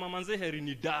 Alisema manze heri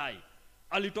ni die.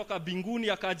 Alitoka binguni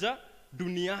akaja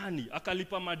duniani,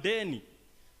 akalipa madeni.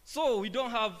 So we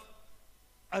don't have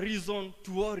a reason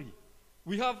to worry.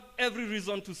 We have every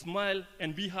reason to smile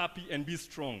and be happy and be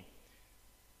strong.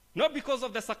 Not because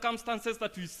of the circumstances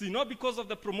that we see, not because of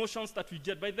the promotions that we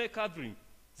get. By the gathering,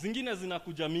 zingine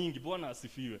zinakuja mingi, Bwana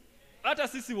asifiwe. Hata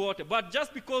sisi wote, but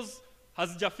just because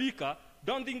hazijafika,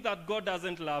 don't think that God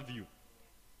doesn't love you.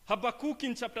 Habakkuk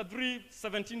in chapter 3,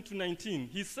 17 to 19,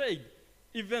 he said,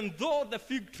 even though the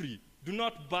fig tree do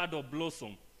not bud or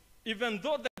blossom, even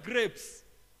though the grapes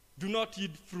do not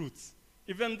yield fruits,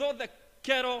 even though the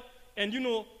cattle and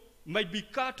might be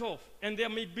cut off and there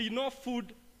may be no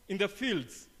food in the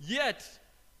fields, yet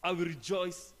I will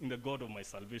rejoice in the God of my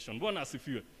salvation. Bwana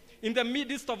asifiwe. In the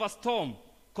midst of a storm,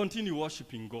 continue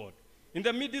worshiping God. In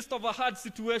the midst of a hard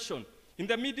situation, in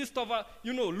the midst of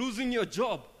losing your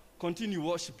job, continue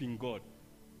worshiping God.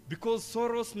 Because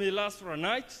sorrows may last for a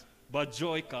night, but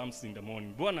joy comes in the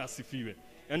morning. Bwana asifiwe.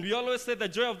 And we always say the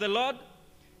joy of the Lord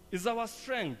is our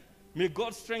strength. May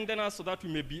God strengthen us so that we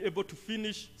may be able to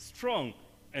finish strong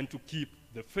and to keep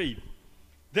the faith.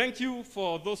 Thank you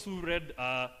for those who read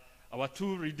our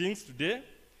 2 readings today.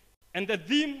 And the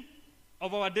theme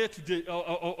of our day today,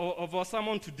 of our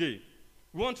sermon today,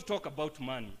 we want to talk about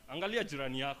money. Angalia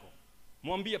jirani yako.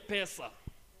 Mwambie pesa.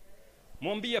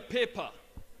 Mwambie paper.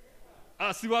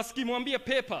 Siwaski mwambie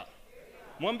paper.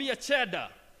 Mwambie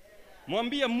cheddar.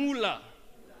 Mwambie mula.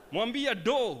 Mwambie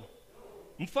dough.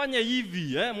 Mfanye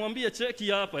hivi, mwambie cheki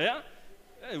hapa,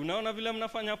 unaona vile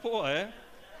mnafanya poa,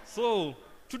 So,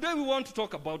 today we want to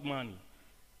talk about money.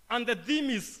 And the theme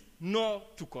is no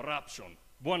to corruption.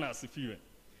 Bwana asifiwe.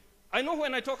 I know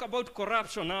when I talk about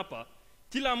corruption hapa,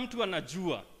 kila mtu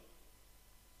anajua.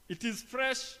 It is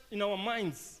fresh in our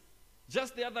minds.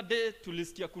 Just the other day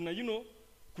tulisikia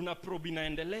kuna probe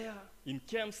inaendelea in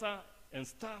Kemsa and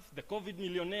stuff, the COVID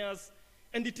millionaires,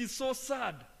 and it is so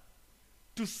sad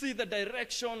to see the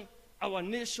direction our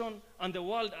nation and the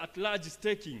world at large is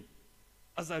taking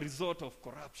as a result of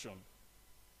corruption.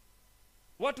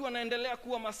 Watu wanaendelea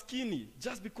kuwa maskini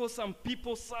just because some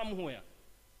people somewhere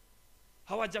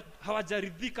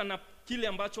hawajaridhika na kile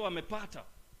ambacho wamepata.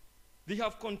 They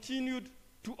have continued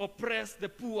to oppress the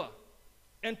poor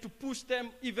and to push them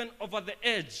even over the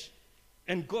edge.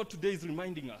 And God today is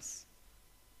reminding us,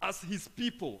 as his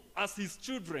people, as his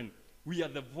children, we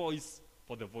are the voice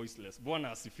for the voiceless.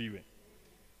 Bwana asifiwe.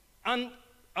 And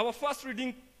our first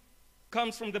reading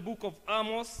comes from the book of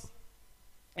Amos.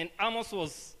 And Amos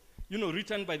was,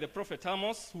 written by the prophet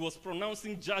Amos, who was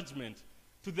pronouncing judgment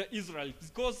to the Israelites.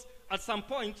 Because at some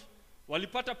point,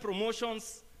 walipata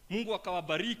promotions, Mungu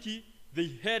akawabariki,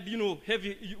 they had,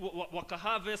 heavy,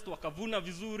 wakaharvest, wakavuna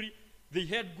vizuri, they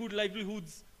had good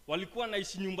livelihoods, walikuwa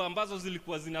naishi nyumba ambazo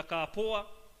zilikuwa zinakaa poa,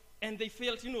 and they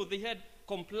felt, they had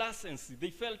complacency.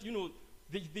 They felt,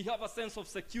 they have a sense of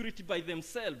security by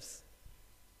themselves.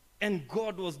 And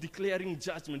God was declaring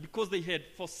judgment because they had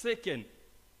forsaken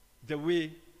the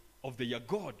way of their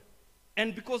God.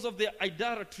 And because of their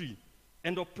idolatry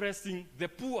and oppressing the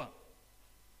poor.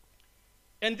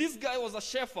 And this guy was a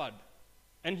shepherd,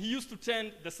 and he used to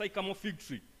tend the sycamore fig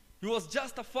tree. He was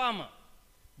just a farmer,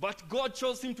 but God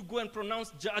chose him to go and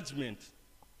pronounce judgment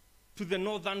to the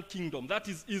northern kingdom, that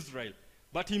is Israel.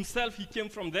 But himself, he came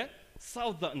from the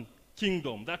southern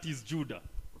kingdom, that is Judah.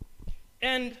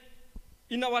 And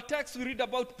in our text, we read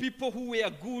about people who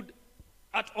were good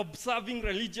at observing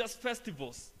religious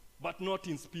festivals, but not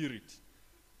in spirit.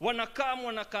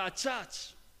 Wanakaa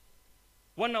church,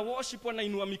 wana worship,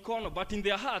 wanainua mikono, but in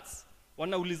their hearts,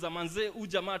 wanauliza manze,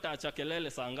 ujamaa ataacha kelele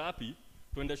saa ngapi,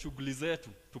 tuende shughuli zetu,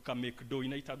 tukamake dough,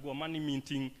 inaitagwa money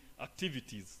minting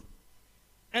activities.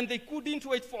 And they couldn't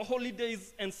wait for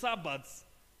holidays and Sabbaths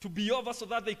to be over so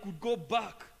that they could go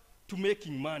back to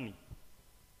making money.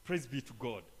 Praise be to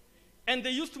God. And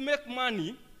they used to make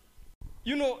money,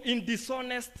 in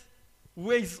dishonest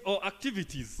ways or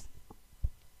activities.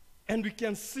 And we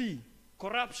can see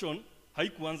corruption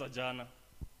haikuanza jana.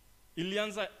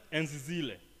 Ilianza enzi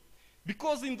zile.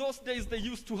 Because in those days they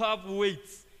used to have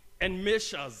weights and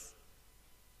measures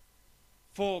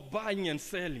for buying and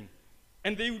selling.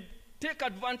 And they would take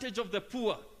advantage of the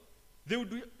poor. They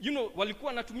would,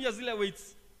 walikuwa wanatumia zile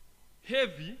weights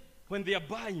heavy when they are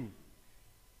buying.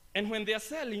 And when they are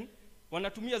selling,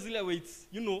 wanatumia zile weights,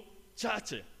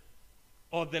 chache,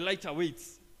 or the lighter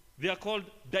weights. They are called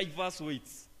diverse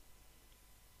weights.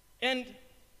 And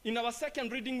in our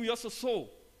second reading, we also saw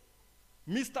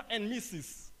Mr. and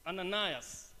Mrs.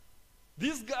 Ananias.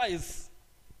 These guys,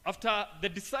 after the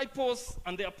disciples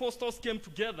and the apostles came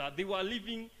together, they were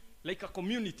living like a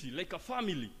community, like a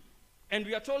family. And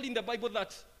we are told in the Bible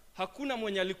that hakuna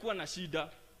mwenye alikuwa na shida.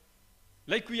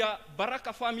 Like we are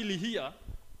Baraka family here,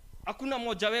 hakuna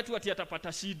mmoja wetu ati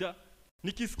atapata shida.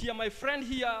 Nikisikia my friend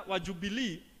here wa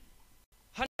Jubilee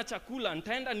hana chakula,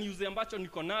 nitaenda niuze ambacho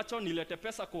niko nacho, nilete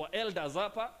pesa kwa elders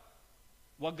hapa,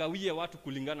 wagawie watu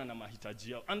kulingana na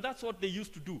mahitaji yao. And that's what they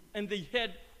used to do. And they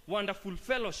had wonderful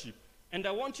fellowship. And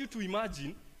I want you to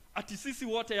imagine, ati sisi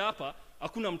wote hapa,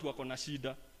 hakuna mtu wako na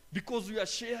shida. Because we are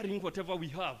sharing whatever we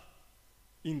have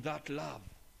in that love.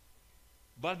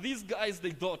 But these guys,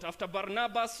 they thought, after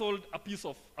Barnabas sold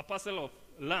a parcel of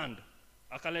land,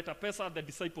 akaleta pesa at the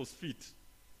disciples' feet,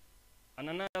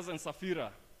 Ananias and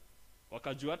Sapphira,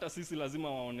 wakajua hata sisi lazima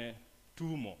waone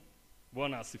tumo.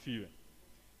 Bwana asifiwe.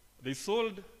 They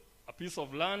sold a piece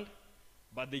of land,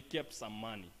 but they kept some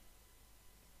money.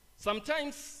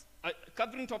 Sometimes,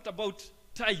 Catherine talked about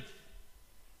tithe.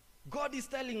 God is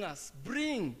telling us,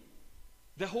 bring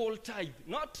the whole tithe,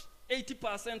 not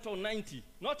 80% or 90,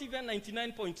 not even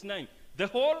 99.9. The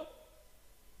whole,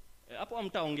 hapo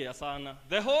hamtaongea sana.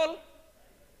 The whole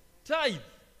tithe.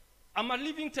 I'm a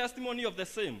living testimony of the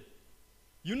same.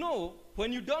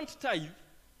 When you don't tithe,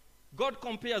 God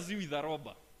compares you with a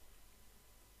robber.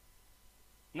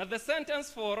 Now the sentence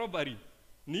for robbery,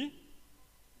 ni?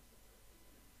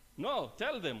 No,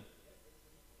 tell them.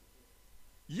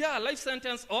 Yeah, life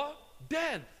sentence or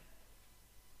death.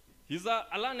 He's a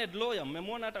learned lawyer,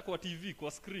 mmemwona hata kwa TV,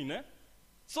 kwa screen,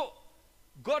 So,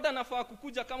 God anafaa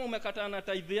kukuja kama umekataa na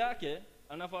tithe yake,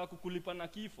 anafaa kukulipa na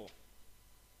kifo.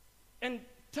 And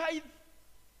tithe,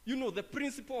 the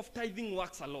principle of tithing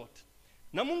works a lot.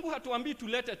 Na Mungu hatuambii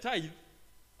tulete tithe,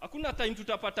 hakuna time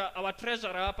tutapata our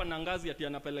treasurer hapa na ngazi ati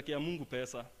anapelekea Mungu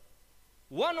pesa.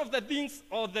 One of the things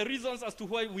or the reasons as to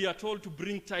why we are told to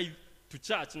bring tithe to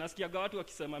church, nasikiaga watu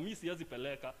wakisema mimi siwezi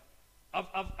peleka.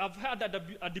 I've had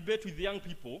a debate with young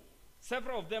people,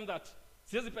 several of them that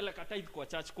siwezi peleka tithe kwa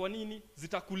church. Kwa nini?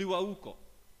 Zitakuliwa huko.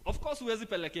 Of course huwezi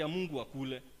pelekea Mungu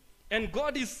akule. And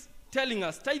God is telling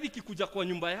us, tithe ikikuja kwa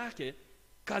nyumba yake,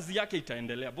 kazi yake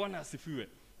itaendelea. Bwana asifiwe.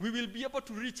 We will be able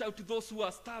to reach out to those who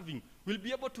are starving. We'll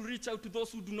be able to reach out to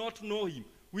those who do not know him.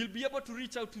 We'll be able to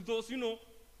reach out to those,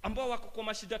 ambao wako kwa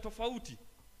mashida tofauti.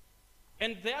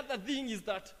 And the other thing is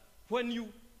that when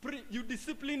you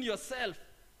discipline yourself,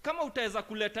 kama utaweza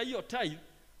kuleta hiyo tithe,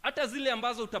 hata zile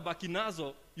ambazo utabaki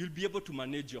nazo, you'll be able to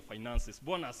manage your finances.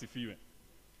 Bwana asifiwe.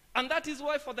 And that is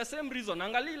why for the same reason,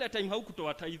 angalia ile time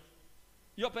haukutoa tithe,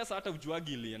 hiyo pesa hata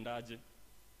ujuagi iliendaje.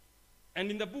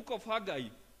 And in the book of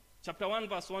Haggai, chapter 1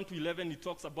 verse 1 to 11, it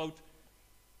talks about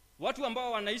watu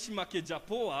ambao wanaishi makeja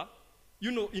poa,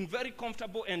 in very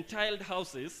comfortable and tiled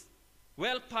houses,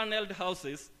 well-paneled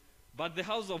houses, but the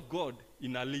house of God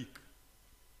in a leak.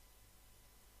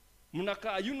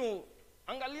 Mnakaa,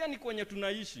 angalia ni kwenye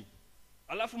tunaishi,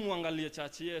 alafu muangalie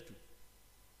church yetu.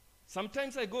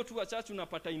 Sometimes I go to a church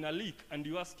unapata in a leak, and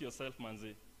you ask yourself,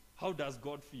 manze, how does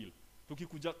God feel?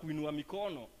 Tukikuja kuinua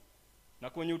mikono, na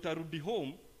kwenye utarudi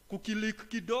home, kukilik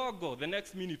kidogo, the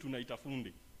next minute unaita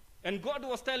fundi. And God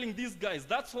was telling these guys,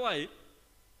 that's why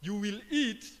you will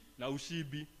eat na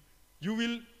ushibi. You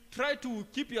will try to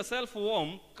keep yourself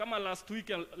warm, kama last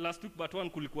week but one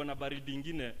kulikuwa na baridi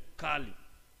ingine kali.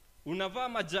 Unavaa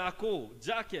majako,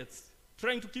 jackets,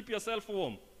 trying to keep yourself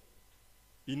warm,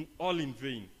 all in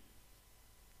vain.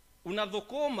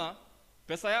 Unadhokoma,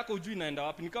 pesa yako hujui inaenda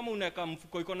wapi, ni kama unaweka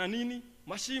mfuko iko na nini?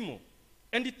 Mashimo.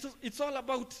 And it's all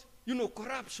about,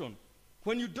 corruption.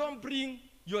 When you don't bring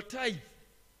your tithe,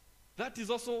 that is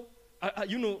also,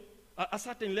 a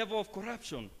certain level of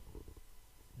corruption.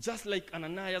 Just like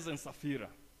Ananias and Sapphira.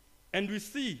 And we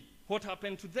see what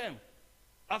happened to them.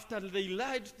 After they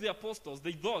lied to the apostles,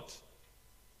 they thought,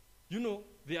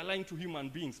 they are lying to human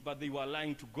beings, but they were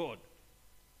lying to God.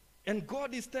 And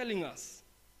God is telling us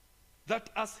that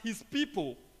as his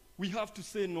people, we have to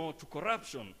say no to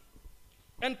corruption.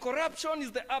 And corruption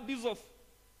is the abuse of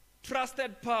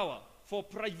trusted power for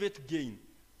private gain.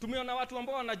 Tumeona watu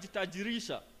ambao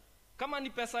wanajitajirisha. Kama ni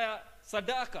pesa ya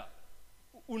sadaka,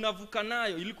 unavuka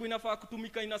nayo ilikuwa inafaa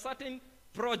kutumika in a certain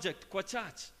project kwa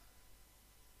church,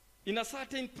 in a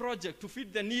certain project to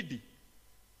feed the needy,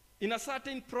 in a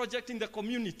certain project in the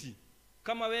community,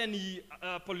 kama wewe ni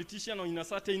politician or in a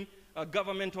certain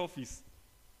government office.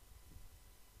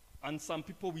 And some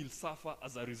people will suffer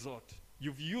as a result.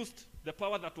 You've used the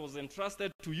power that was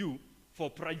entrusted to you for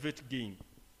private gain.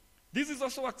 This is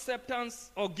also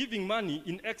acceptance or giving money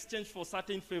in exchange for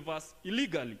certain favors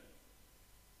illegally.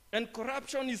 And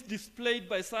corruption is displayed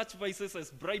by such vices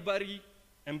as bribery,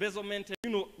 embezzlement,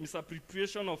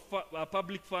 misappropriation of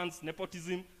public funds,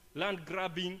 nepotism, land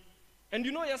grabbing. And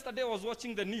yesterday I was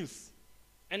watching the news,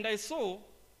 and I saw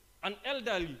an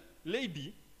elderly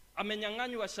lady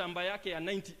amenyang'anywa shamba yake ya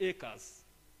 90 acres.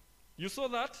 You saw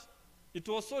that? It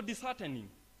was so disheartening.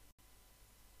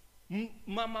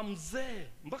 Mama mzee,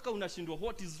 mpaka unashindwa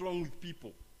what is wrong with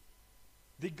people.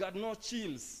 They got no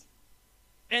chills.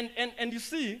 And you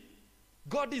see,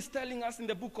 God is telling us in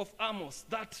the book of Amos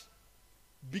that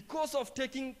because of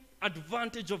taking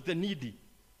advantage of the needy,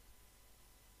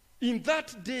 in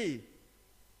that day,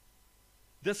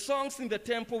 the songs in the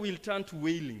temple will turn to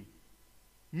wailing.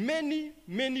 Many,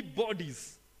 many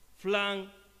bodies flung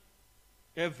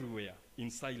everywhere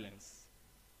in silence.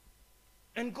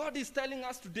 And God is telling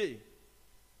us today,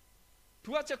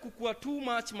 tuache kukua too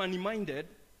much money-minded,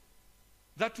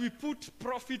 that we put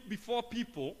profit before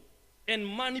people and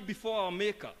money before our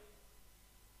maker.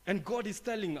 And God is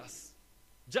telling us,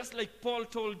 just like Paul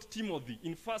told Timothy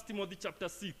in 1 Timothy chapter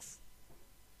 6,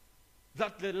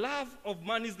 that the love of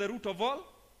money is the root of all.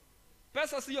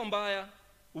 Pesa siyo mbaya.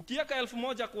 Ukiweka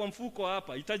 1,000 kwa mfuko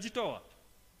hapa, itajitoa.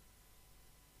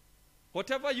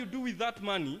 Whatever you do with that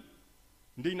money,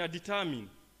 ndio ina determine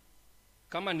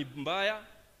kama ni mbaya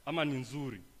ama ni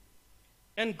nzuri.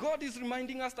 And God is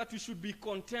reminding us that we should be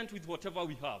content with whatever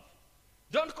we have.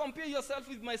 Don't compare yourself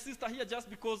with my sister here just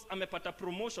because amepata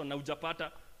promotion na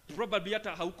hujapata, probably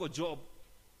hata hauko job.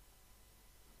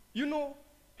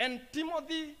 And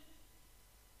Timothy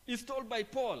is told by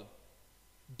Paul,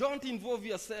 don't involve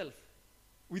yourself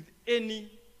with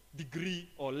any degree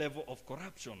or level of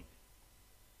corruption.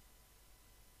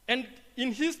 And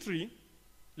in history,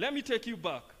 let me take you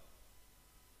back.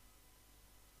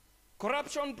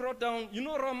 Corruption brought down,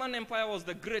 Roman Empire was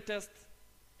the greatest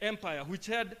empire which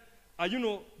had,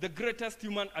 the greatest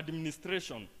human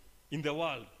administration in the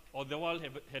world, or the world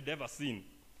had ever seen.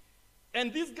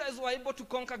 And these guys were able to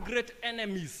conquer great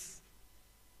enemies.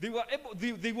 They were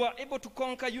able to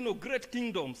conquer, great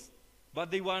kingdoms,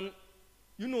 but they were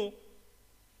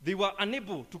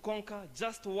unable to conquer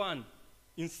just one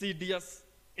insidious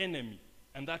enemy,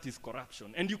 and that is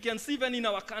corruption. And you can see even in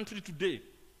our country today,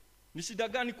 ni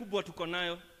shida gani kubwa tuko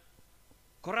nayo?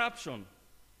 Corruption.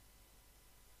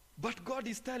 But God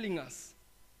is telling us,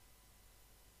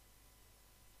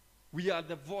 we are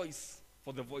the voice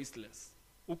for the voiceless.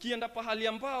 Ukienda pahali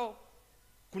ambao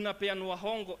kuna peanwa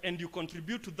hongo and you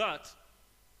contribute to that,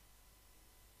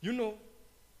 you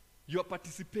are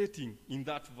participating in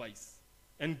that vice.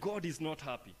 And God is not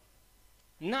happy.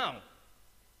 Now,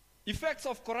 effects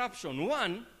of corruption.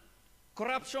 One,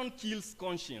 corruption kills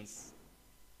conscience.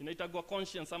 Inaitagwa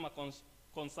conscience ama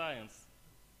conscience.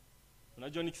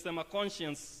 Unajua nikisema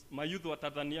conscience, mayouth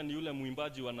watadhania ni yule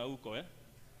muimbaji wanauko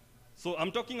So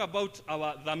I'm talking about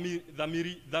our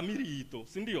dhamiri ito,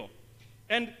 si ndio?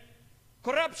 And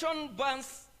corruption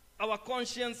burns our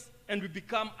conscience and we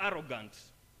become arrogant.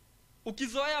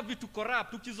 Ukizoea vitu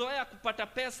corrupt, ukizoea kupata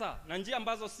pesa na njia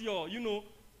ambazo sio,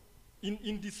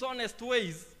 in dishonest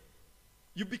ways,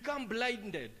 you become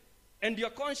blinded and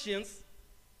your conscience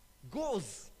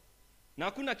goes. Na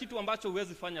hakuna kitu ambacho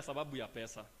huwezi fanya sababu ya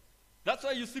pesa. That's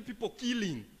why you see people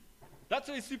killing. That's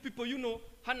why you see people,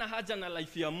 hana haja na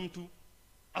life ya mtu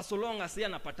as long as yeye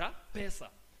anapata pesa.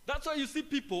 That's why you see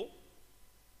people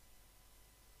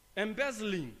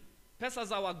embezzling. Pesa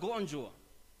za wagonjwa.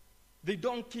 They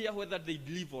don't care whether they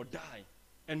live or die.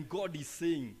 And God is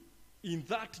saying,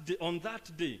 on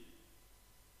that day,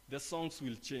 the songs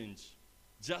will change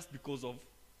just because of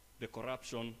the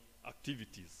corruption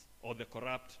activities or the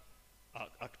corrupt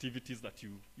activities that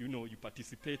you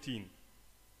participate in.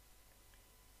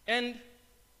 And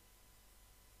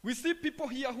we see people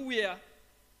here who were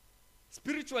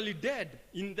spiritually dead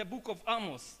in the book of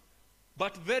Amos,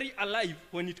 but very alive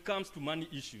when it comes to money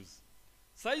issues.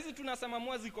 Saizi tunasema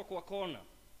mwezi iko kwa kona.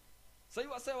 Saizi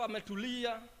wase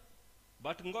wametulia,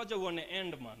 but ngoja uone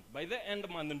end month. By the end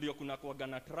month ndio kuna kuwaga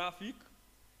na traffic.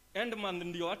 End month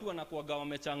ndio watu wanakuwaga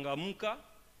wamechangamka.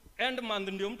 End month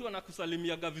ndio mtu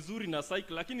anakusalimiaga vizuri na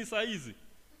cycle, lakini saizi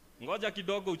ngoja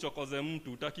kidogo uchokoze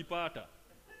mtu utakipata.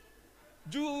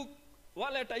 Juu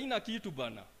wale haina kitu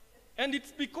bana. And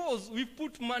it's because we've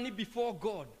put money before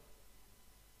God.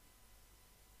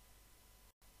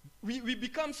 We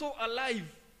become so alive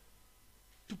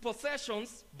to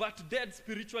possessions, but dead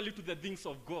spiritually to the things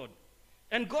of God.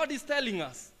 And God is telling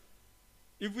us,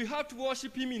 if we have to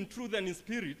worship him in truth and in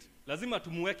spirit, lazima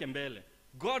tumuweke mbele.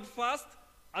 God first,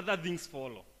 other things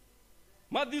follow.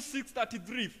 Matthew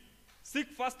 6:33, seek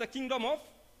first the kingdom of.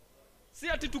 Si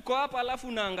ati tuko hapa alafu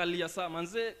unaangalia saa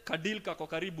manze kadil kako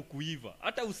karibu kuiva.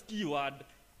 Hata usikii word.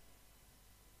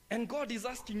 And God is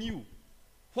asking you,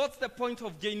 what's the point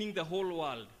of gaining the whole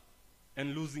world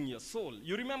and losing your soul?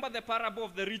 You remember the parable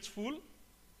of the rich fool?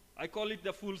 I call it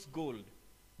the fool's gold.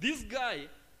 This guy,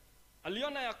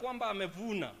 aliona ya kwamba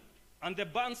amevuna, and the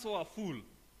barns were full,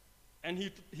 and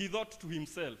he thought to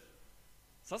himself,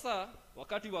 sasa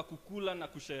wakati wa kukula na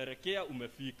kusherekea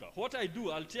umefika. What I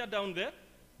do, I'll tear down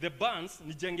the barns,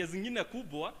 nijenge zingine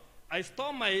kubwa, I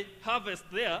store my harvest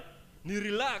there, ni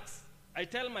relax. I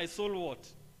tell my soul what?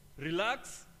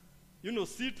 Relax,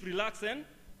 sit, relax and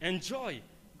enjoy.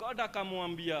 God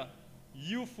akamwambia,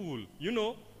 you fool,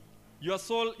 your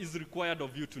soul is required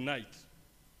of you tonight.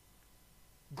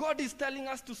 God is telling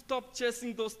us to stop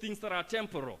chasing those things that are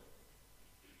temporal,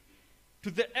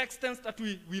 to the extent that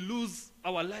we lose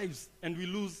our lives and we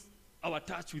lose our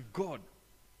touch with God.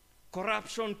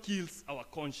 Corruption kills our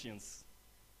conscience.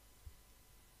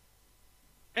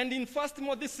 And in 1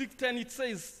 Timothy 6:10 it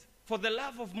says, for the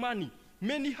love of money,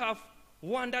 many have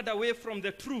wandered away from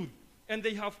the truth, and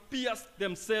they have pierced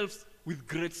themselves with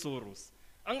great sorrows.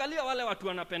 Angalia wale watu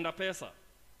wanapenda pesa.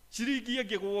 Chirigie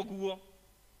geguo.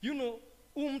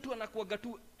 Mtu anakuwaga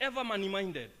tu ever money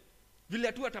minded.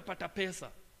 Vile tu atapata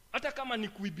pesa. Hata kama ni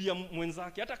kuibia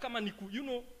mwenzake, hata kama ni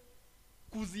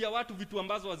kuzia watu vitu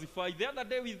ambazo hazifai. The other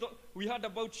day we heard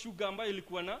about sugar ambayo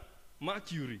ilikuwa na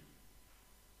mercury.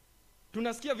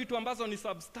 Tunasikia vitu ambazo ni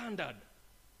substandard.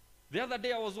 The other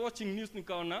day I was watching news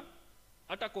nikaona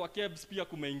hata kwa cabs pia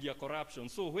kumeingia corruption.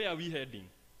 So where are we heading?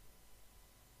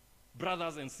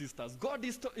 Brothers and sisters, God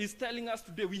is telling us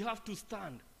today we have to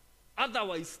stand.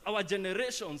 Otherwise, our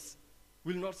generations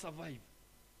will not survive.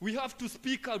 We have to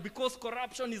speak out because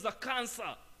corruption is a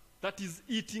cancer that is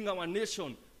eating our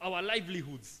nation, our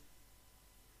livelihoods,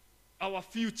 our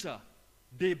future,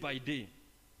 day by day.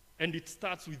 And it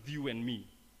starts with you and me.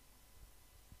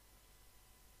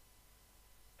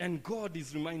 And God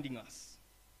is reminding us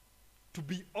to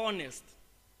be honest,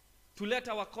 to let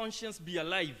our conscience be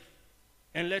alive,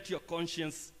 and let your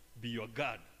conscience be your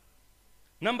God.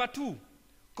 Number 2,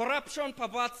 corruption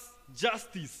perverts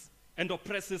justice and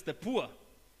oppresses the poor.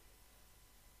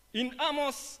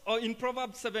 In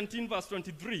Proverbs 17 verse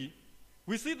 23,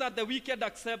 we see that the wicked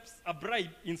accepts a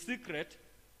bribe in secret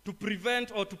to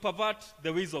prevent or to pervert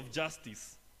the ways of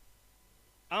justice.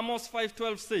 Amos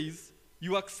 5:12 says,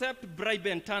 you accept bribe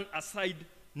and turn aside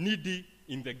needy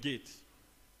in the gate.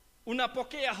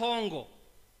 Unapokea hongo,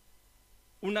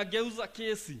 unageuza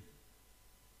kesi,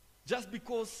 just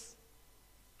because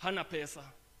hana pesa,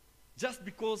 just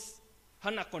because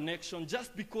hana connection,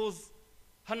 just because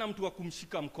hana mtu wa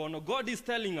kumshika mkono. God is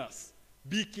telling us,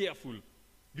 be careful,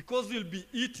 because you'll be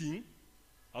eating,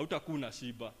 hautakuna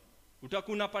shiba.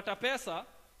 Utakuna pata pesa,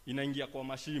 inaingia kwa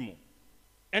mashimo.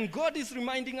 And God is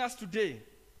reminding us today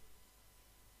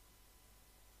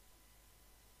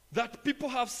that people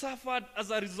have suffered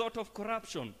as a result of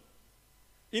corruption.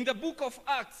 In the book of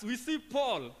Acts, we see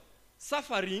Paul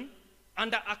suffering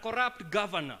under a corrupt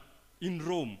governor in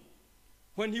Rome.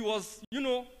 When he was,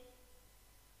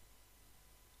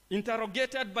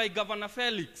 interrogated by Governor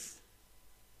Felix.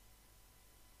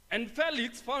 And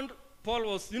Felix found Paul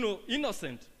was,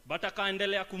 innocent, but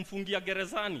akaendelea kumfungia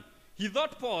gerezani. He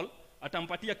thought Paul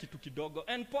atampatia kitu kidogo.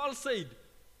 And Paul said,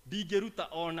 digeruta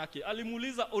onake.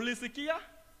 Alimuliza,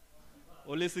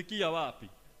 Olesikia wapi?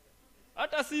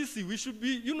 Hata sisi, we should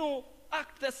be,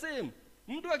 act the same.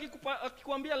 Mtu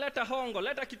akikwambia leta hongo,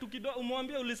 leta kitu kidogo,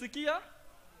 umwambie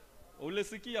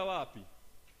ulisikia wapi?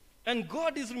 And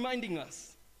God is reminding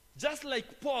us, just like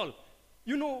Paul,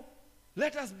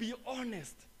 let us be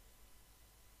honest.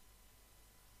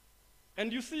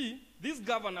 And you see, this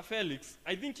Governor Felix,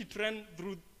 I think he ran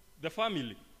through the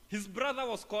family. His brother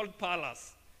was called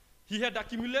Pallas. He had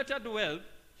accumulated wealth.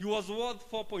 He was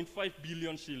worth 4.5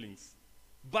 billion shillings.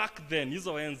 Back then,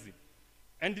 hizo enzi.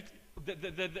 And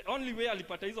the only way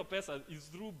alipata hizo pesa is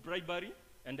through bribery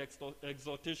and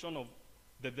extortation of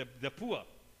the poor,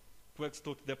 to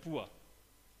extort the poor.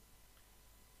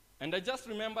 And I just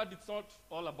remembered it's not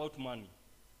all about money.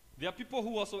 There are people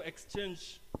who also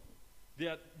exchange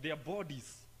their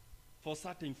bodies for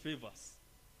certain favors.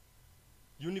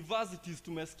 Universities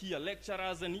tumesikia,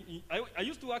 lecturers, and I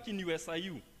used to work in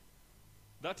USIU.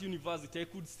 that university, I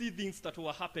could see things that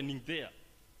were happening there.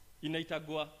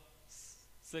 Inaitagwa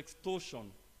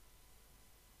sextortion.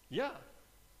 Yeah,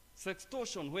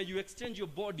 sextortion, where you exchange your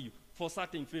body for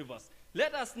certain favors.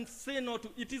 Let us say no to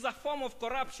it. Is a form of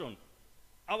corruption.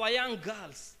 Our young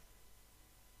girls,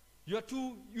 you are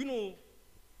too,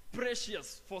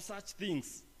 precious for such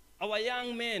things. Our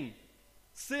young men,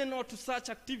 say no to such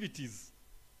activities.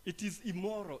 It is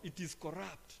immoral. It is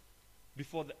corrupt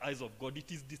before the eyes of God.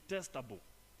 It is detestable.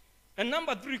 And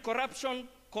number 3, corruption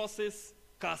causes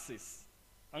curses.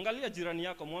 Angalia jirani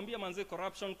yako, mwambie manze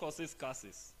corruption causes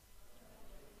curses.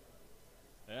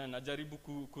 Najaribu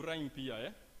kuraim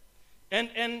pia,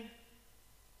 And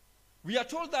we are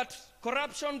told that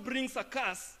corruption brings a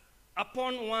curse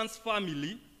upon one's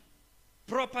family,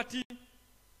 property,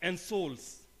 and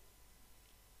souls.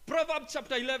 Proverbs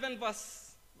chapter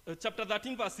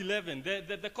 13, verse 11,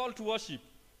 the call to worship,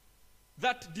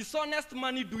 that dishonest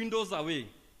money dwindles away,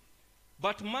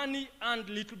 but money earned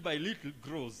little by little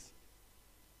grows.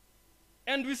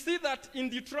 And we see that in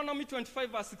Deuteronomy 25,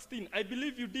 verse 16. I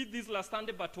believe you did this last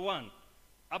Sunday, but one,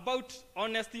 about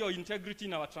honesty or integrity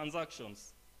in our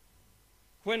transactions.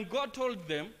 When God told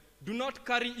them, do not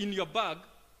carry in your bag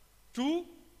two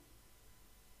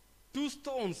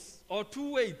stones or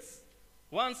 2 weights,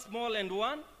 one small and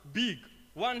one big,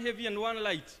 one heavy and one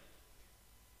light.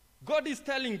 God is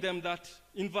telling them that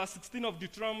in verse 16 of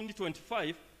Deuteronomy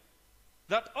 25,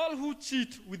 that all who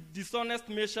cheat with dishonest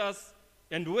measures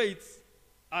and weights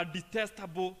are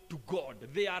detestable to God.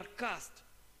 They are cursed.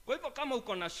 Kwa hivyo kama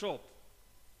uko na shop,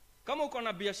 kama uko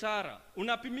na biashara,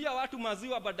 unapimia watu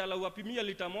maziwa badala uwapimia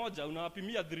lita moja,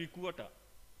 unawapimia 3/4.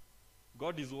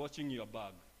 God is watching your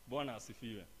bag. Bwana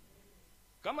asifiwe.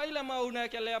 Kama ile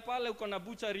unaekelea pale uko na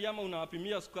butchery ama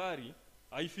unawapimia sukari,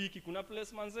 haifiki. Kuna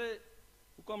place manze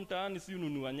uko mtaani si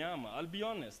ununua nyama. I'll be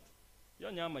honest.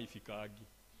 Hiyo nyama ifikagi.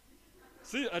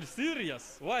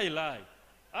 Serious? Why lie?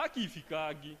 Aki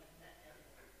ifikagi.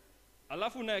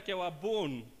 Alafu unaekewa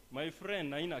bone, my friend,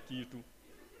 na ina kitu.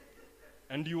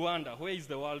 And you wonder, where is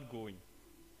the world going?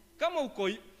 Kama uko,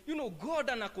 God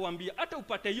anakuambia, hata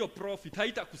upate hiyo profit,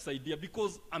 haitakusaidia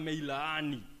because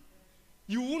ameilaani.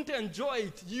 You won't enjoy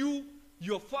it. You,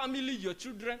 your family, your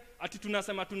children, ati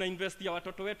tunasema tunainvest ya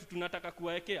watoto wetu, tunataka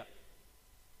kuwaekea.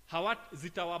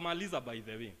 Zitawamaliza by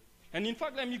the way. And in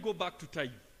fact, let me go back to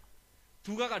tithe.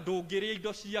 Tugaga dogerea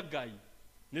indo cia Ngai,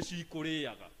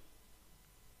 nĩcikũrĩaga.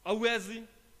 Awezi,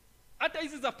 hata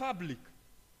hizi za public,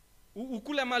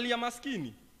 ukule mali ya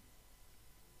maskini,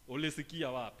 ulisikia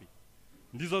wapi?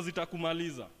 Ndizo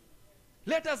zitakumaliza.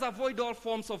 Let us avoid all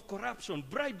forms of corruption,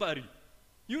 bribery,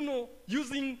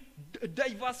 using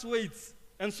diverse ways,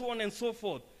 and so on and so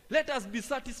forth. Let us be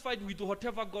satisfied with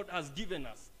whatever God has given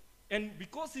us. And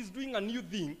because he's doing a new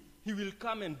thing, he will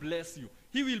come and bless you.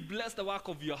 He will bless the work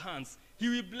of your hands. He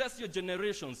will bless your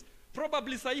generations.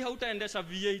 Probably sahi hautaendesha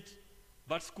V8,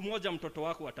 but siku moja mtoto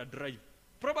wako atadrive.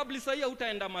 Probably sahi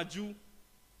hautaenda majuu.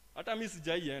 Hata mimi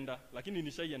sijaienda, lakini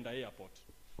nishaienda airport.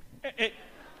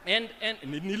 And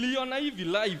niliona hivi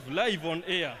live on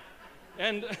air.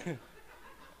 And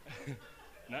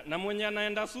na mwenye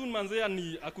anaenda soon manzea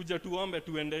ni akuja tuombe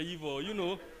tuende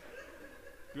hivyo,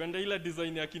 tuende ile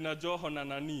design ya kina Joho na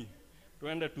nani.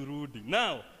 Tuende turudi.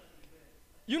 Now,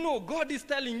 God is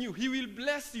telling you, he will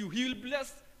bless you. He will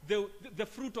bless the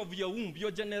fruit of your womb,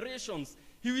 your generations.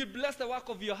 He will bless the work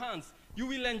of your hands. You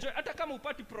will enjoy. Hata kama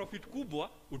upati profit kubwa,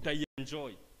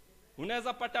 utaienjoy.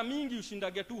 Unaweza pata mingi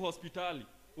ushindage tu hospitali.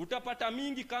 Utapata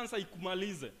mingi kansa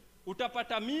ikumalize.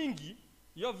 Utapata mingi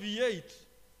your V8.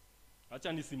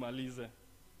 Acha nisimalize.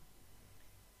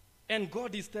 And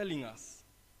God is telling us,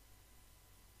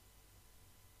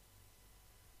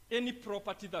 any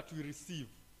property that we receive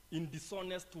in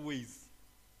dishonest ways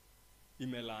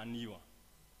imelaaniwa.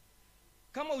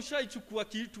 Kama ushaichukua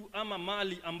kitu ama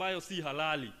mali ambayo si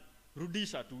halali,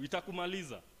 rudisha tu,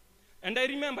 itakumaliza. And I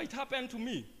remember it happened to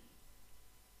me.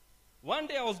 One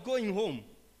day I was going home.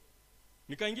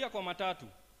 Nikaingia kwa matatu.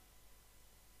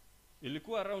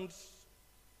 Ilikuwa around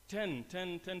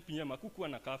 10 p.m. Hakukuwa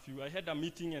na curfew. I had a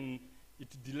meeting and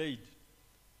it delayed.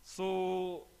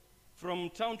 So from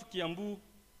town to Kiambu,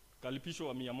 kalipisho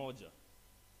wa 100.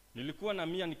 Nilikuwa na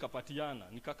 100 nikapatiana.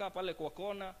 Nikakaa pale kwa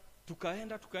kona,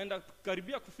 tukaenda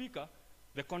karibia kufika,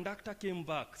 the conductor came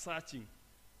back searching.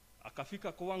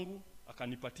 Akafika kwangu,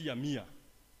 akanipatia 100.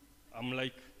 I'm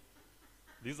like,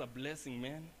 this is a blessing,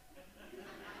 man.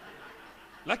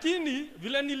 Lakini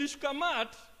vile nilishuka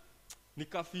mat,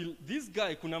 nikafeel this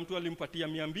guy, kuna mtu alimpatia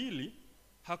 200,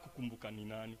 hakukumbuka ni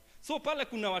nani. So pale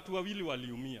kuna watu wawili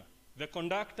waliumia. The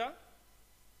conductor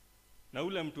na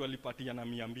ule mtu alipatia na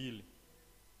 200.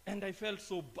 And I felt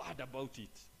so bad about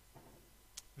it.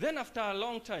 Then after a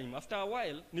long time, after a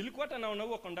while, nilikuwa hata naona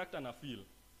huo conductor na feel.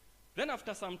 Then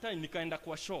after some time, nikaenda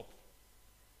kwa shop.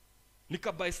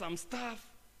 Nikabuy some stuff.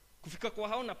 Kufika kwa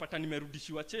hao napata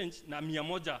nimerudishiwa change na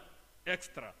 100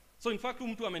 extra. So in fact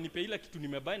mtu amenipe ile kitu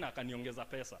nimebuy na akaniongeza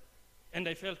pesa. And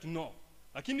I felt no.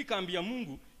 Lakini nikaambia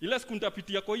Mungu, ile siku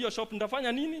nitapitia kwa hiyo shop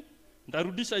nitafanya nini?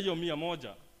 Nitarudisha hiyo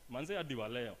 100. Manze hadi wa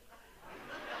leo.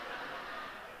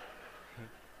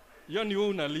 Hiyo ni wewe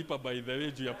unalipa by the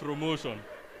way juu ya promotion.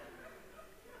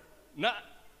 Na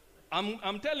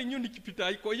I'm telling you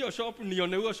nikipita kwa hiyo shop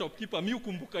nione huyo shopkeeper mimi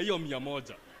ukumbuka hiyo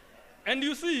 100. And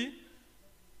you see,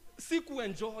 siku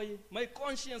enjoy my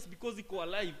conscience because iko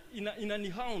alive in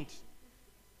a hound.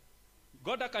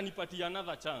 God akanipatia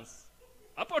another chance.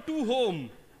 Hapo tu home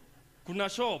kuna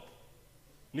shop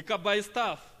nikabuy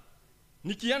stuff.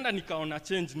 Nikienda nikaona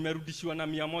change nimerudishiwa na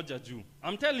 100 juu.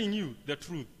 I'm telling you the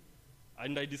truth.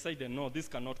 And I decided no, this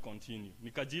cannot continue.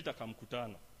 Nikajiita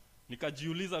kamkutana.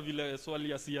 Nikajiuliza vile swali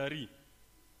ya CRE.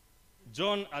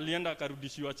 John alienda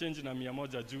akarudishiwa change na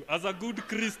 100 juu. As a good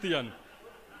Christian,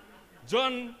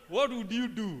 John, what would you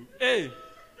do? A,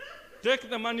 take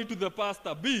the money to the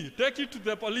pastor. B, take it to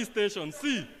the police station.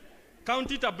 C,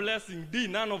 count it a blessing. D,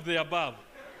 none of the above.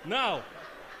 Now,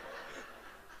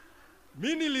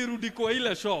 mimi nilirudi kwa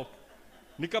ile shop.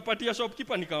 Nikapatia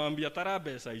shopkeeper nikamwambia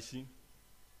tarabe saishi.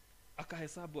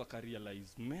 Akahesabu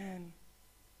akarealize, man,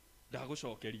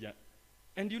 dagoshokeria.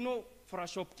 And you know, for a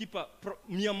shopkeeper,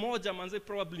 100 manze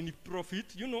probably ni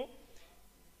profit, you know.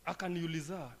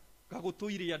 Akaniuliza,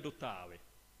 kagotoire ya dotawe.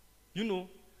 You know,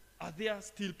 are there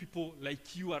still people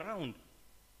like you around?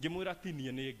 Gemura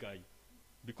tini ne guy.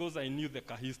 Because I knew the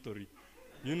history.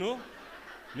 You know?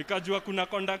 Nikajua kuna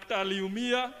conductor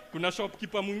aliumia, kuna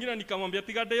shopkeeper mwingine nikamwambia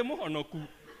piga demo onoku.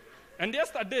 And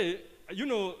yesterday, you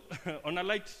know, on a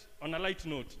light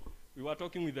note, we were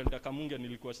talking with Elder Kamunga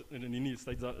nilikuwa nini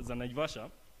za Naivasha.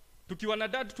 Tukiwa na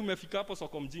dad tumefika hapo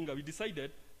soko mjinga, we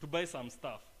decided to buy some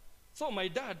stuff. So my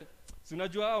dad, si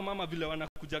unajua hao mama vile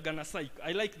wanakujaga na psych,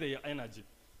 I like their energy.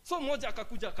 So mmoja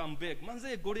akakuja akambeg,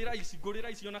 manze gorera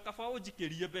isi yona kafaoji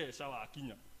kerie besha wa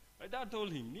akinya. My dad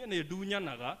told him, niye ne dunya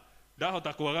naga,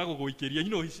 dahota kuwaga kugoikeria. You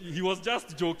know, he was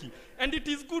just joking. And it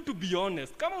is good to be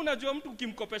honest. Kama unajua mtu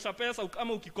ukimkopesha pesa,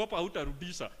 kama ukikopa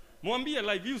hutarudisha, mwambie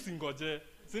live you singoje,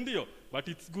 si ndio? But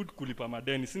it's good kulipa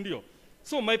madeni, si ndio?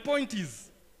 So my point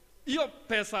is, hiyo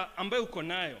pesa ambayo uko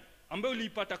nayo, ambayo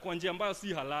uliipata kwa njia ambayo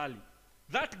si halali,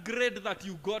 that grade that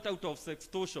you got out of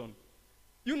sextortion,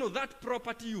 you know, that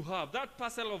property you have, that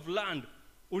parcel of land,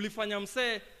 ulifanya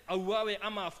msee auawe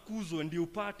ama afukuzwe ndio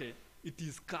upate, it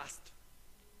is cast.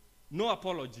 No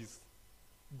apologies.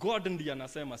 God ndiye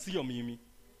anasema, sio mimi.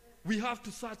 We have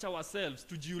to search ourselves,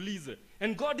 tujiulize.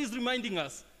 And God is reminding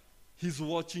us, He's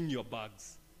watching your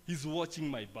bags. He's watching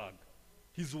my bag.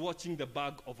 He's watching the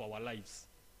bag of our lives.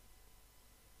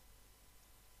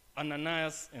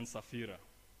 Ananias and Sapphira,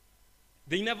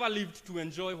 they never lived to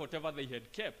enjoy whatever they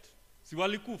had kept. Si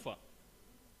walikufa.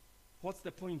 What's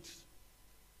the point?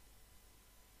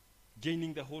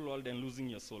 Gaining the whole world and losing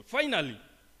your soul. Finally,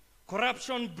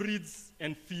 corruption breeds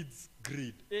and feeds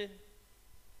greed.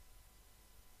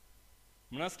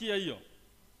 Mnasikia hiyo?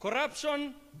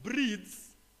 Corruption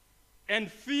breeds and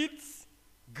feeds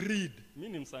greed. Mimi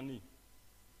ni msanii.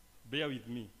 Bear with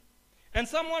me. And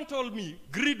someone told me,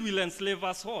 greed will enslave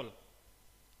us all.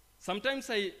 Sometimes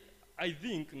I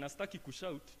think, nastaki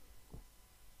kushout,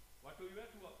 watu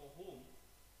wetu wako home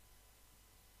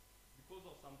because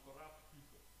of some corrupt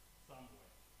people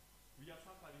somewhere. We are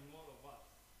suffering, all of us.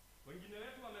 Wengine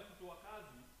wetu wamefutwa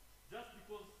kazi just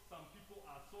because some people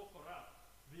are so corrupt,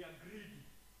 they are greedy.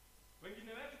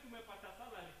 Wengine wetu tumepata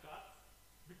salary cuts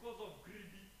because of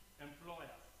greedy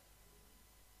employers.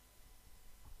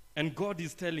 And God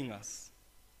is telling us,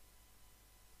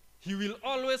 He will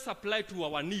always supply to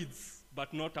our needs,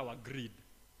 but not our greed.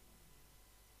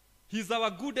 He's our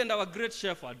good and our great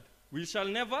shepherd. We shall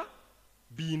never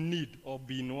be in need or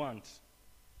be in want.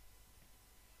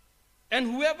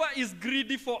 And whoever is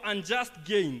greedy for unjust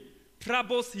gain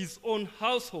troubles his own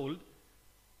household,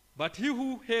 but he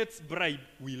who hates bribe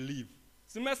will live.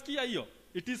 Simesikia hiyo?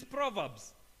 It is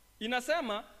Proverbs.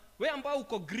 Inasema, we ambao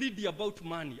uko greedy about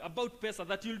money, about pesa,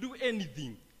 that you'll do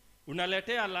anything.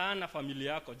 Unaletea laana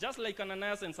familia yako, just like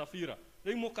Ananias and Sapphira.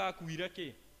 Reimoka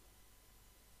kuireke.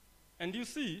 And you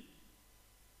see,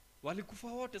 walikufa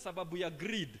wote sababu ya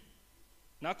greed.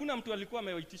 Na hakuna mtu alikuwa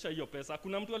amewaitisha hiyo pesa,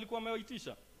 hakuna mtu alikuwa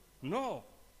amewaitisha. No.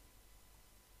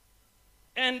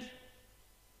 And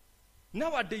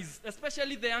nowadays,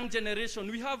 especially the young generation,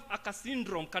 we have a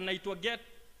syndrome, kanaitwa get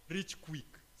rich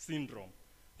quick syndrome.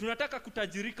 Tunataka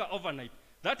kutajirika overnight.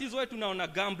 That is why tunaona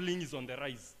gambling is on the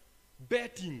rise.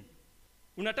 Betting.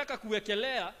 Unataka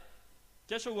kuwekelea,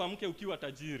 kesho uamke ukiwa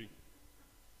tajiri.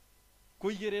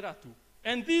 Kuigerera tu.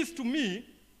 And this to me,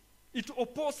 it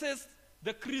opposes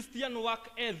the Christian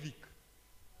work ethic.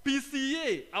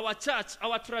 PCEA, our church,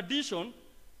 our tradition,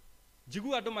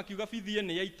 jigu ado makiuga fithie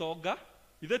ne yaitoga,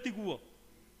 ithetiguo.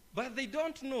 But they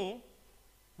don't know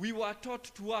we were taught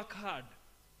to work hard,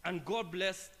 and God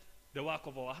blessed the work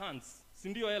of our hands.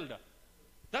 Sindio elder?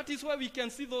 That is why we can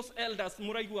see those elders,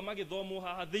 muraigua magithomo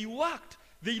haha, they worked,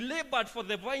 they labored for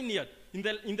the vineyard, in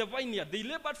the vineyard, they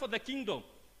labored for the kingdom.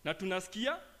 Na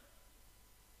tunasikia,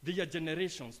 their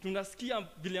generations, tunasikia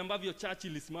vile ambavyo church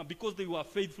ilisimama, because they were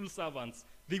faithful servants,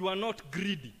 they were not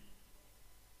greedy.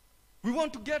 We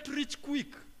want to get rich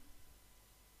quick.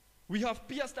 We have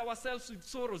pierced ourselves with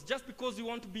sorrows just because we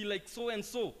want to be like so and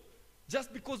so.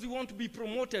 Just because we want to be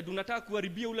promoted, unataka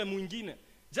kuharibia ule mwingine.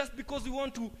 Just because we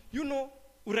want to,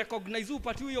 recognize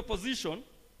upatiwe your position,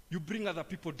 you bring other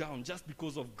people down just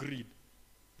because of greed.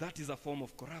 That is a form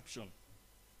of corruption.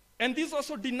 And this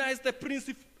also denies the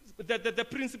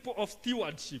principle of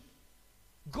stewardship.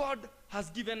 God has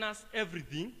given us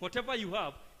everything. Whatever you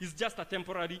have is just a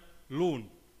temporary loan.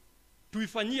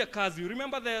 Tuifanyie kazi.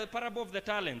 Remember the parable of the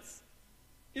talents.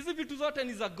 Hizi vitu zote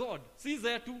ni za God. Si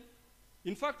zetu.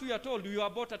 In fact, we are told we are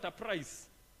bought at a price.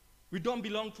 We don't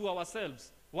belong to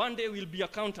ourselves. One day we'll be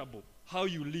accountable how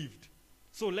you lived.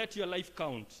 So let your life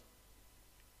count.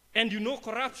 And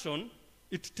corruption,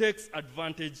 it takes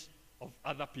advantage of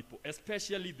other people,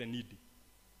 especially the needy.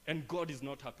 And God is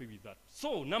not happy with that.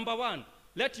 So, number one,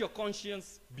 let your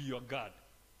conscience be your guide.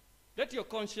 Let your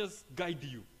conscience guide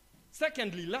you.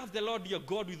 Secondly, love the Lord your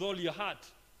God with all your heart,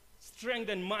 strength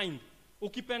and mind.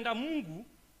 Ukipenda Mungu,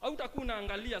 hautakuwa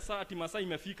unaangalia saa ati masaa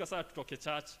imefika saa tutoke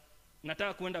church,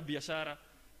 nataka kuenda biashara.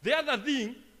 The other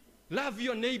thing, love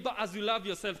your neighbor as you love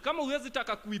yourself. Kama huwezi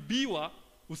taka kuibiwa,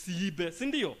 usiibe, si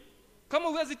ndio? Kama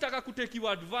huwezi taka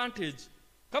kutekiwa advantage,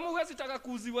 kama huwezi taka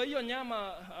kuuziwa hiyo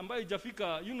nyama ambayo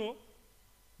haijafika,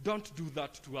 don't do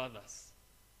that to others.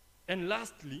 And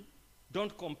lastly,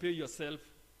 don't compare yourself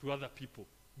to other people.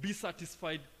 Be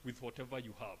satisfied with whatever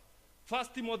you have.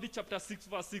 1 Timothy chapter 6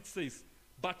 verse 6 says,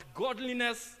 but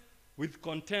godliness with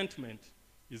contentment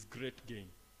is great gain.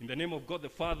 In the name of God the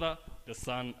Father, the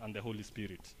Son, and the Holy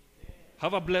Spirit.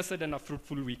 Have a blessed and a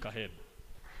fruitful week ahead.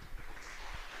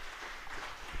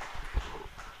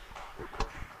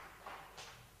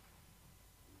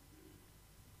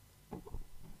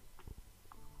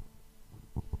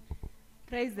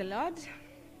 Praise the Lord.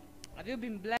 Have you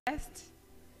been blessed?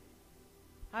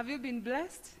 Have you been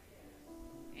blessed?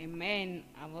 Amen.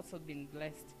 I've also been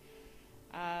blessed.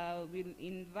 We'll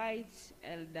invite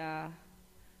Elder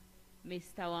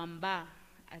Mr. Wamba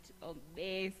at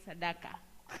Obey Sadaka.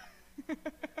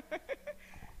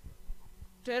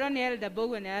 Tuero ni Elder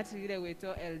Bogo ni atugire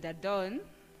weto Elder Don.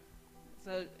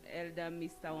 So Elder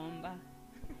Mr. Wamba.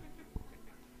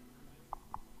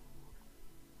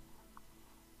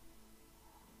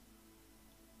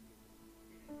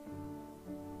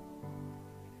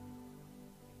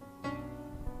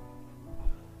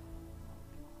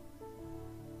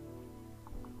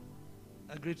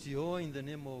 I greet you all in the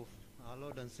name of our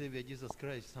Lord and Savior Jesus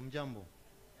Christ. Hamjambo.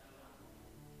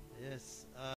 Yes,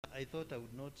 I thought I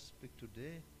would not speak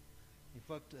today. In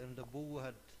fact, Elder Bogu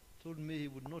had told me he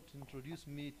would not introduce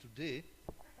me today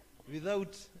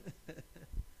without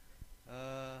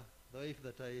the wife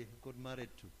that I got married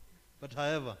to. But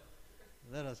however,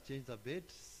 that has changed a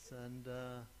bit, and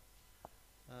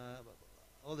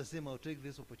all the same, I'll take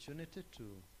this opportunity to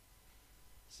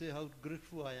say how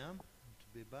grateful I am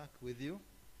to be back with you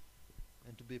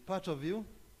and to be part of you,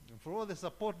 and for all the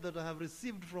support that I have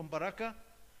received from Baraka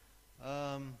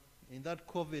in that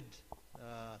COVID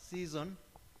season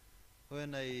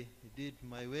when I did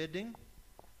my wedding.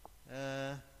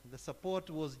 The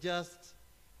support was just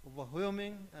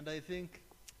overwhelming, and I think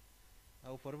I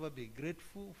will forever be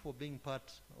grateful for being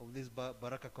part of this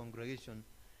Baraka congregation,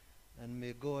 and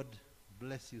may God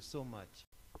bless you so much.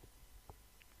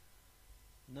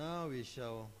 Now we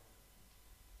shall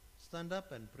stand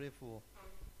up and pray for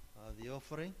the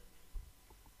offering.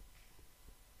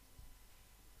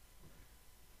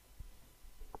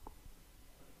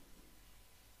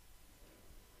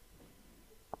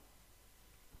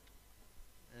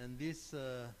 And this,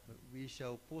 we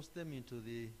shall post them into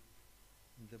the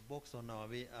box on our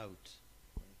way out.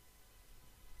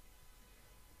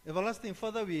 Everlasting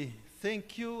Father, we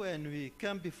thank you, and we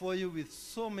come before you with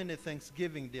so many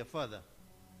thanksgiving, dear Father,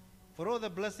 for all the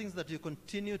blessings that you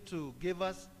continue to give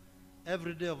us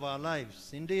every day of our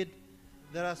lives. Indeed,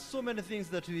 there are so many things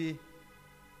that we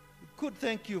could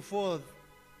thank you for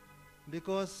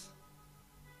because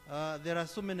there are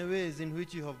so many ways in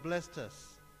which you have blessed us.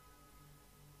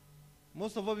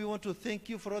 Most of all, we want to thank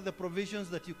you for all the provisions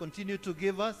that you continue to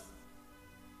give us,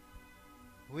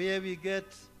 where we get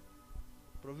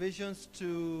provisions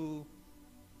to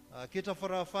cater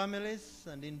for our families,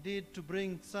 and indeed to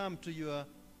bring some to your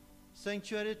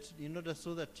sanctuary in order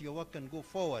so that your work can go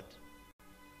forward.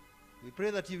 We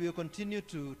pray that you will continue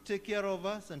to take care of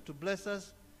us and to bless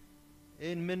us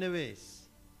in many ways.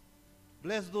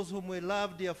 Bless those whom we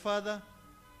love, dear Father,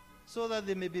 so that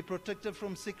they may be protected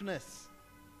from sickness.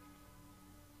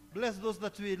 Bless those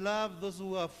that we love, those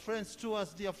who are friends to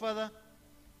us, dear Father,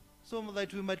 so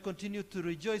that we might continue to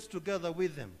rejoice together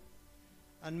with them.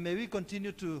 And may we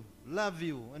continue to love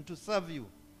you and to serve you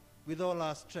with all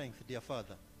our strength, dear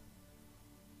Father.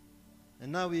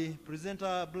 And now we present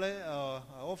our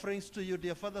offerings to you,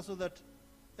 dear Father, so that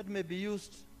it may be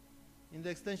used in the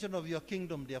extension of your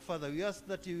kingdom, dear Father. We ask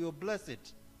that you will bless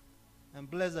it and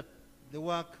bless the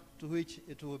work to which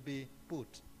it will be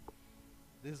put.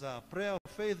 This is our prayer of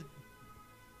faith,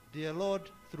 dear Lord,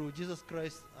 through Jesus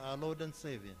Christ, our Lord and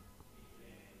Savior.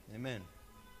 Amen.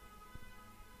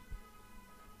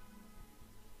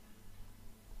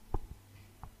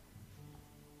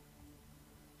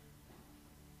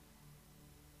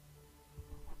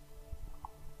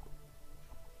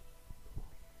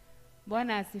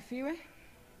 Bwana asifiwe.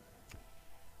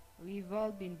 We've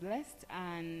all been blessed,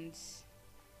 and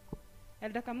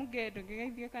Elder Kamuge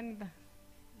dongegaithia kanitha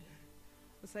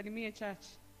usalimie church.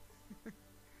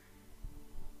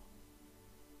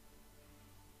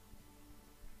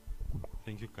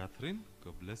 Thank you, Catherine.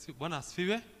 God bless you. Bwana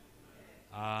asifiwe.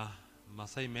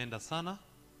 Masai imeenda sana.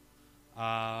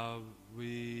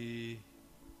 We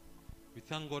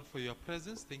thank God for your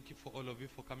presence. Thank you for all of you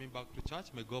for coming back to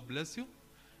church. May God bless you.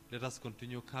 Let us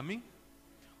continue coming.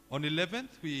 On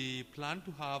 11th, we plan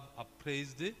to have a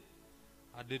praise day,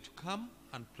 a day to come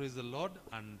and praise the Lord.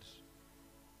 And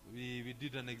we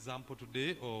did an example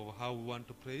today of how we want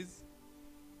to praise.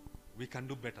 We can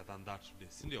do better than that today.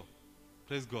 Sindio?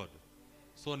 Praise God.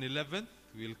 So on 11th,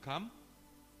 we'll come,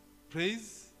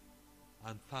 praise,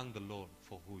 and thank the Lord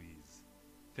for who He is.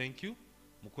 Thank you.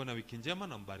 Mkuwe na wiki njema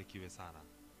na mbarikiwe sana.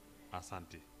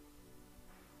 Asante.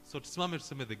 So tusimame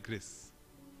tuseme the grace.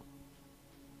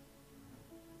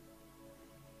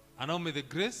 And now may the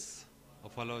grace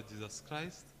of our Lord Jesus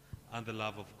Christ and the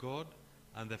love of God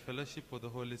and the fellowship of the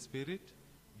Holy Spirit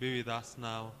be with us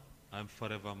now and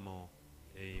forevermore.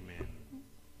 Amen.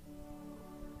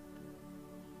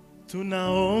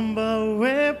 Tunaomba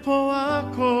uwepo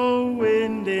wako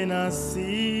uende nasi,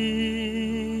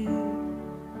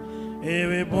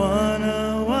 ewe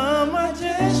Bwana wa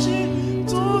majeshi,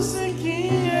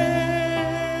 tusikie.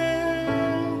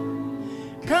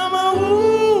 Kama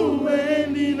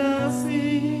uendi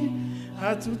nasi,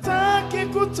 hatutaki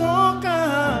kutoka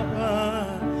hapa,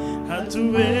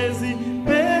 hatuwezi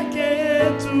peke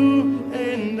yetu,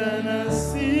 enda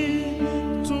nasi.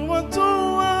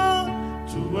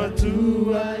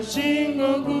 Tuwa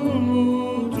shingo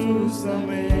gumu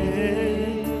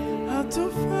tusamehe,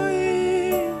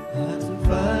 hatufai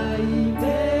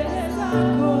mbele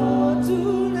zako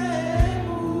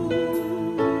tunemu.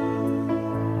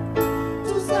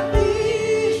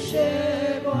 Tusafishe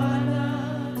Bwana,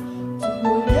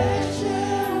 tuonyeshe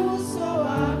uso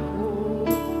wako,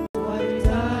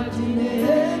 wahitaji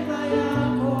neema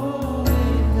yako,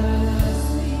 enda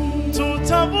nasi.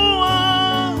 Tutavua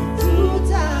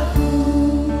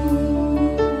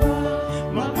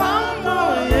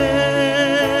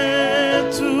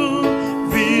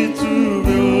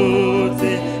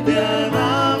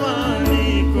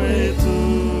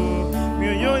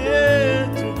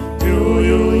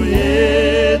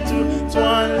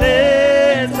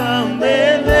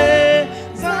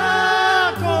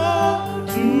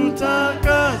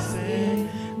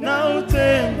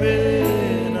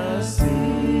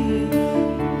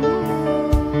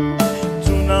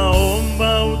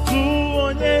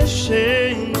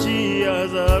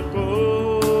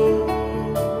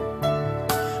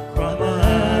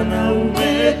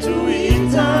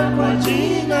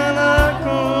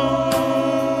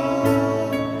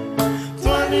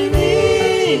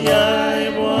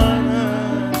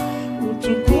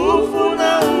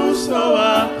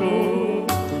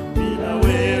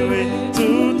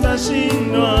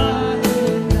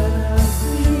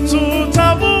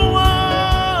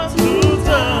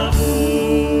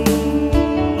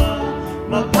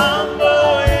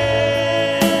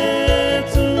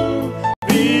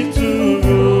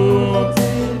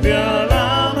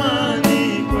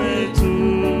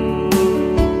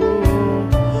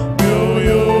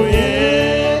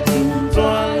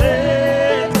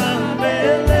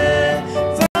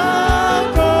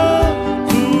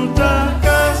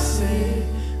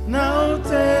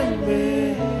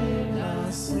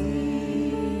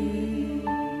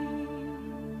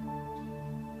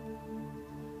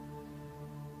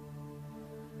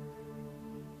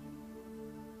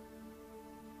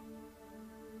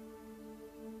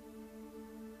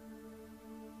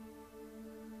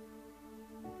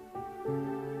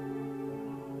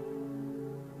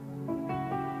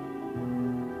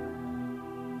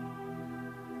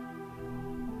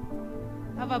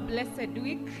Have a blessed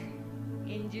week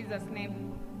in Jesus' name.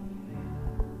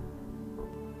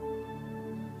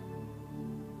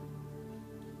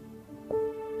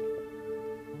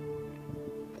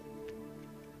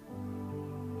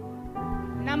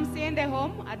 Na msiende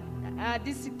home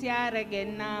district ya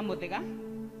Regen na Muthega.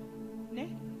 Ne?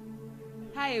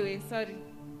 Highway, sorry.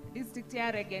 District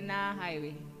ya Regen na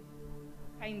highway.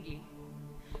 Kindly.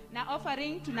 Na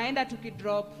offering tunaenda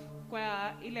tukidrop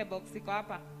kwa ile box iko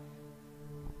hapa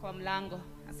kwa mlango.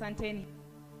 Asanteni.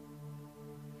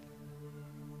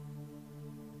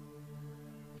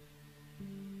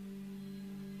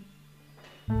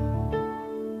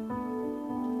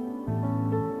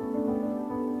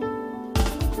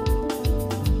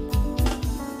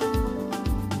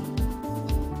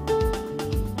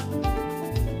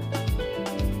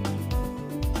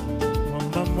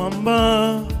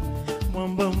 Mwamba,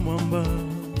 mwamba, mwamba,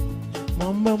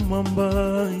 mwamba, mwamba,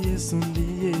 Yesu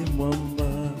ndiye mwamba.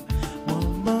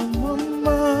 Mwamba,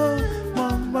 mwamba,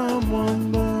 mwamba,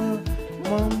 mwamba,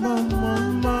 mwamba,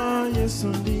 mwamba, Yesu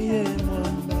ndiye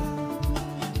mwamba.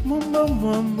 Mwamba,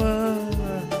 mwamba,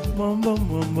 mwamba,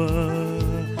 mwamba,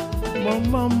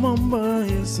 mwamba, mwamba,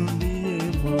 Yesu ndiye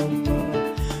mwamba.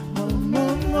 Mwamba,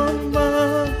 mwamba,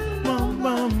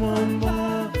 mwamba, mwamba,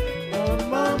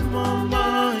 mwamba,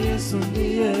 mwamba, Yesu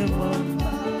ndiye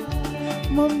mwamba.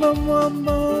 Mwamba,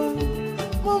 mwamba,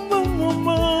 mwamba,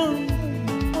 mwamba,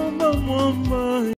 mwamba, mwamba.